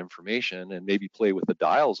with that information and maybe play with the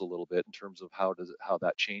dials a little bit in terms of how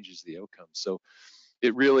that changes the outcome. So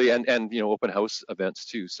it really, and open house events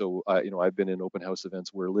too. So I've been in open house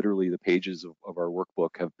events where literally the pages of our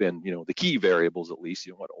workbook have been the key variables, at least.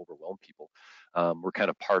 You don't want to overwhelm people, were kind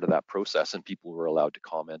of part of that process, and people were allowed to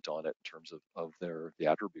comment on it in terms of the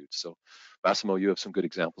attributes. So Massimo, you have some good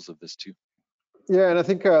examples of this too. Yeah, and I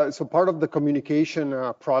think so part of the communication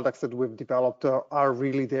products that we've developed are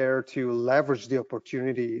really there to leverage the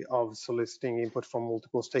opportunity of soliciting input from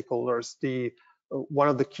multiple stakeholders. One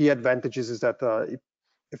of the key advantages is that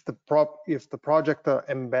if the project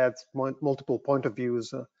embeds multiple point of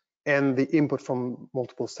views and the input from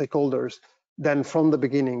multiple stakeholders, then from the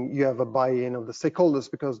beginning you have a buy-in of the stakeholders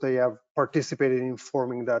because they have participated in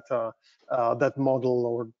forming that that model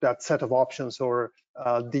or that set of options, or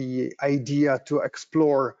the idea to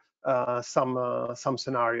explore some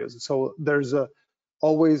scenarios. So there's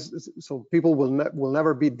always, so people will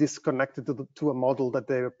never be disconnected to a model that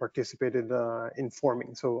they participated in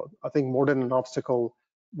forming. So I think more than an obstacle,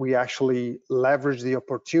 we actually leverage the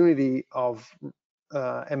opportunity of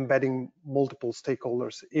embedding multiple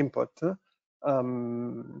stakeholders' input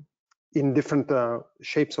in different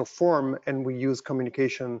shapes or form, and we use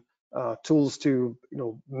communication tools to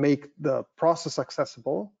make the process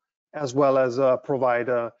accessible, as well as provide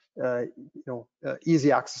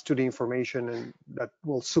easy access to the information, and that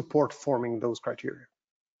will support forming those criteria.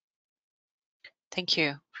 Thank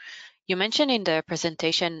you. You mentioned in the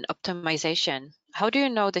presentation optimization. How do you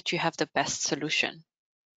know that you have the best solution?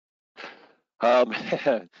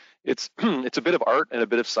 It's a bit of art and a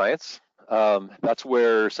bit of science. That's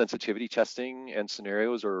where sensitivity testing and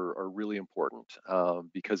scenarios are really important,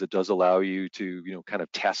 because it does allow you to kind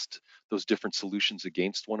of test those different solutions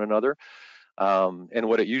against one another. And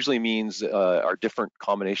what it usually means are different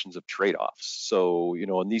combinations of trade-offs. So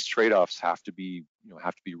and these trade-offs have to be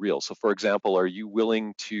real. So for example, are you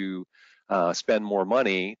willing to spend more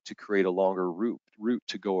money to create a longer route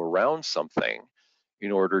to go around something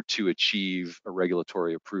in order to achieve a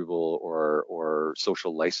regulatory approval or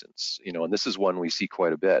social license? And this is one we see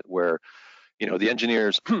quite a bit, where the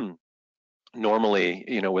engineers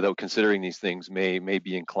normally, without considering these things, may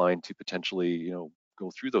be inclined to potentially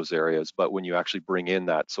go through those areas. But when you actually bring in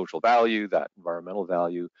that social value, that environmental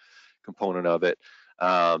value component of it,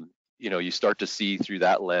 you start to see through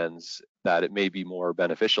that lens that it may be more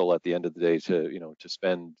beneficial at the end of the day to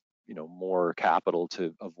spend more capital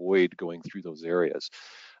to avoid going through those areas.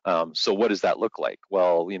 So what does that look like?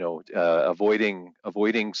 Well,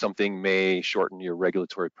 avoiding something may shorten your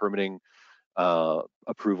regulatory permitting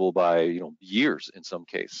approval by years in some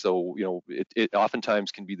case. So it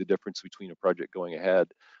oftentimes can be the difference between a project going ahead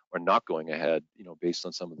or not going ahead, based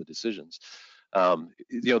on some of the decisions.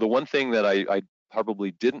 The one thing that I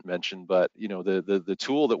probably didn't mention, but the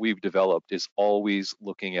tool that we've developed is always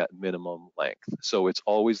looking at minimum length. So it's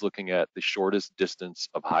always looking at the shortest distance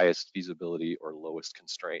of highest feasibility or lowest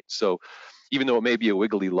constraint. So even though it may be a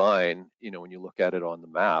wiggly line, when you look at it on the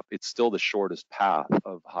map, it's still the shortest path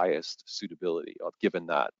of highest suitability given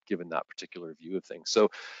that particular view of things. So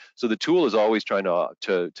the tool is always trying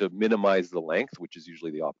to minimize the length, which is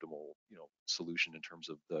usually the optimal solution in terms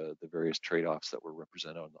of the various trade-offs that were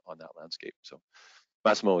represented on that landscape. So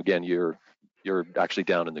Massimo, again, you're actually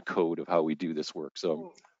down in the code of how we do this work.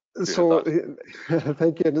 So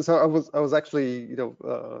thank you. So I was actually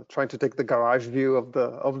trying to take the garage view of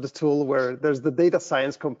the tool, where there's the data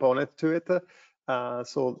science component to it.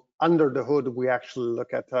 So under the hood, we actually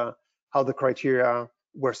look at how the criteria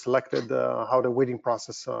were selected, how the weighting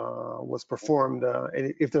process was performed,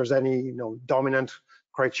 and if there's any dominant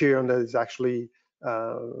criterion that is actually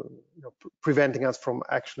preventing us from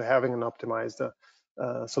actually having an optimized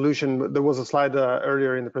solution. There was a slide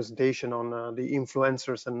earlier in the presentation on the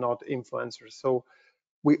influencers and not influencers. So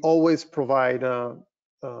we always provide a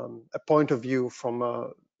point of view from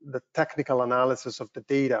the technical analysis of the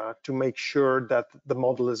data to make sure that the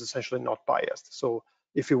model is essentially not biased. So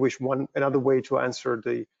if you wish, another way to answer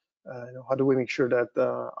the how do we make sure that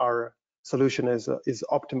our solution is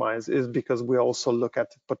optimized is because we also look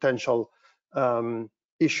at potential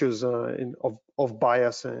issues of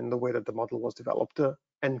bias in the way that the model was developed,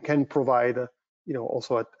 and can provide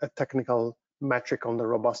also a technical metric on the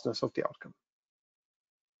robustness of the outcome.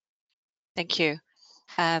 Thank you.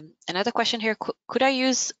 Another question here, could I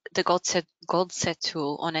use the GoldSET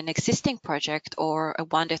tool on an existing project or a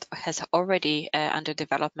one that has already under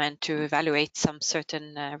development to evaluate some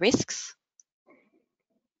certain risks?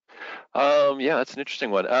 Yeah, that's an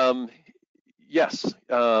interesting one. Yes,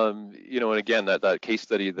 and again, that case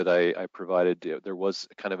study that I provided, there was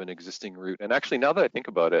kind of an existing route. And actually, now that I think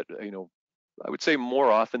about it, I would say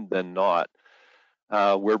more often than not,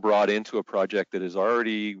 we're brought into a project that has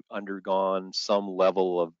already undergone some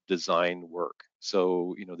level of design work.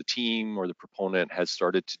 So, the team or the proponent has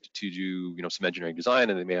started to do, some engineering design,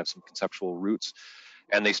 and they may have some conceptual routes.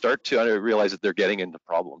 and they start to realize that they're getting into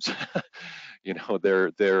problems. You know,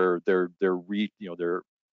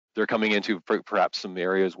 they're coming into perhaps some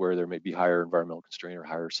areas where there may be higher environmental constraint or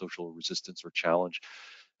higher social resistance or challenge,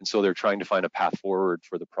 and so they're trying to find a path forward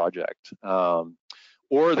for the project,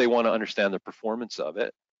 or they want to understand the performance of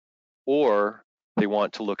it, or they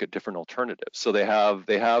want to look at different alternatives. So they have.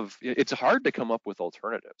 It's hard to come up with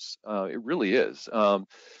alternatives. It really is.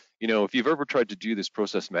 You know, if you've ever tried to do this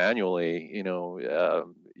process manually, you know,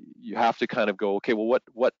 you have to kind of go, okay, well,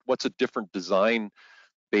 what's a different design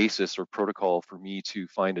basis or protocol for me to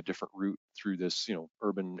find a different route through this, you know,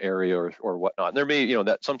 urban area or whatnot. And there may, you know,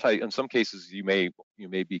 that sometimes in some cases you may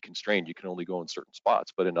be constrained. You can only go in certain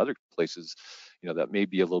spots, but in other places, you know, that may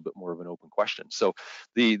be a little bit more of an open question. So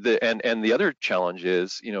the other challenge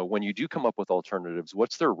is, you know, when you do come up with alternatives,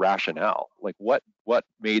 what's their rationale? Like what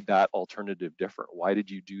made that alternative different? Why did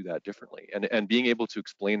you do that differently? And being able to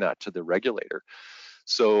explain that to the regulator.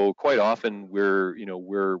 So quite often we're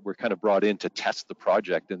kind of brought in to test the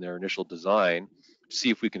project in their initial design, see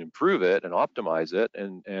if we can improve it and optimize it,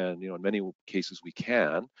 and you know, in many cases we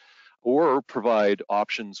can, or provide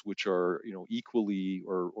options which are, you know, equally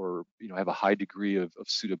or you know, have a high degree of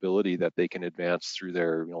suitability that they can advance through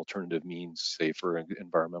their, you know, alternative means, say for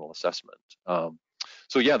environmental assessment.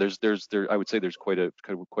 So yeah, I would say there's quite a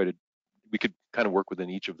we could kind of work within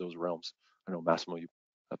each of those realms. I know, Massimo, you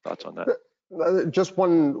have thoughts on that? Just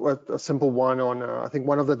a simple one on, I think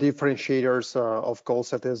one of the differentiators of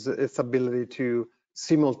GoldSET is its ability to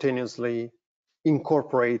simultaneously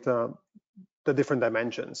incorporate the different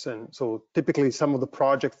dimensions. And so typically some of the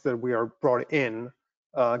projects that we are brought in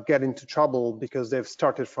get into trouble because they've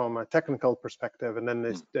started from a technical perspective, and then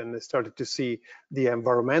they started to see the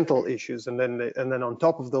environmental issues, and then on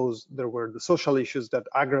top of those there were the social issues that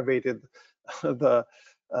aggravated the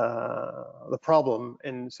problem.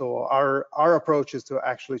 And so our approach is to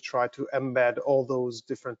actually try to embed all those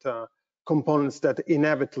different components that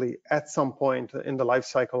inevitably at some point in the life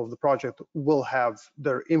cycle of the project will have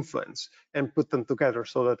their influence, and put them together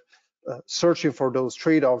so that searching for those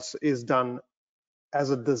trade-offs is done as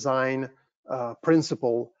a design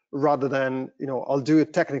principle, rather than, you know, I'll do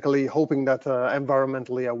it technically hoping that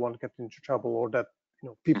environmentally I won't get into trouble, or that, you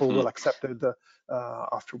know, people will accept it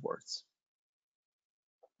afterwards.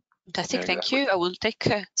 Fantastic, thank you. I will take,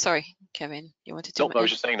 sorry, Kevin, you wanted to? No, I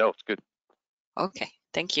was just saying, no, it's good. Okay,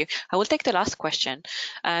 thank you. I will take the last question.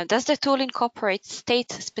 Does the tool incorporate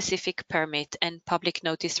state-specific permit and public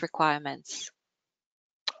notice requirements?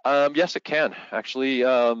 Yes, it can. Actually,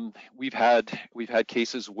 we've had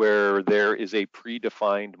cases where there is a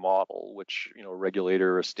predefined model, which, you know, a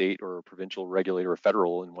regulator, a state or a provincial regulator, or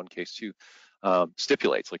federal in one case too,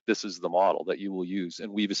 stipulates, like, this is the model that you will use,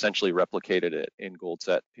 and we've essentially replicated it in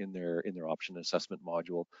GoldSET in their option assessment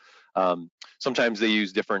module. Sometimes they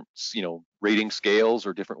use different, you know, rating scales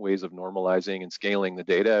or different ways of normalizing and scaling the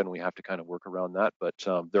data, and we have to kind of work around that. But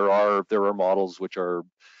there are models which are,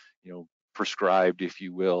 you know, prescribed, if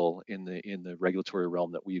you will, in the regulatory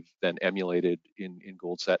realm that we've then emulated in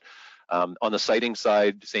GoldSET. On the siting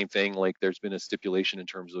side, same thing. Like, there's been a stipulation in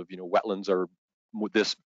terms of, you know, wetlands are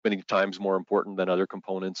this many times more important than other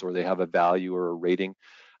components, or they have a value or a rating,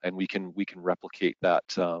 and we can replicate that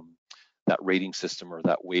that rating system or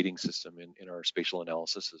that weighting system in our spatial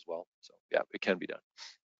analysis as well. So yeah, it can be done.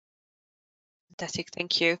 Fantastic,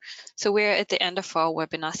 thank you. So we're at the end of our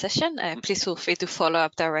webinar session. Please feel free to follow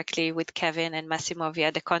up directly with Kevin and Massimo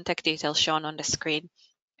via the contact details shown on the screen.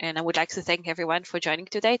 And I would like to thank everyone for joining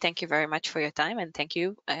today. Thank you very much for your time, and thank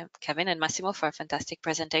you, Kevin and Massimo, for a fantastic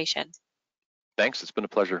presentation. Thanks, it's been a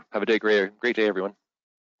pleasure. Have a great day, everyone.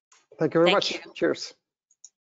 Thank you very much. Cheers.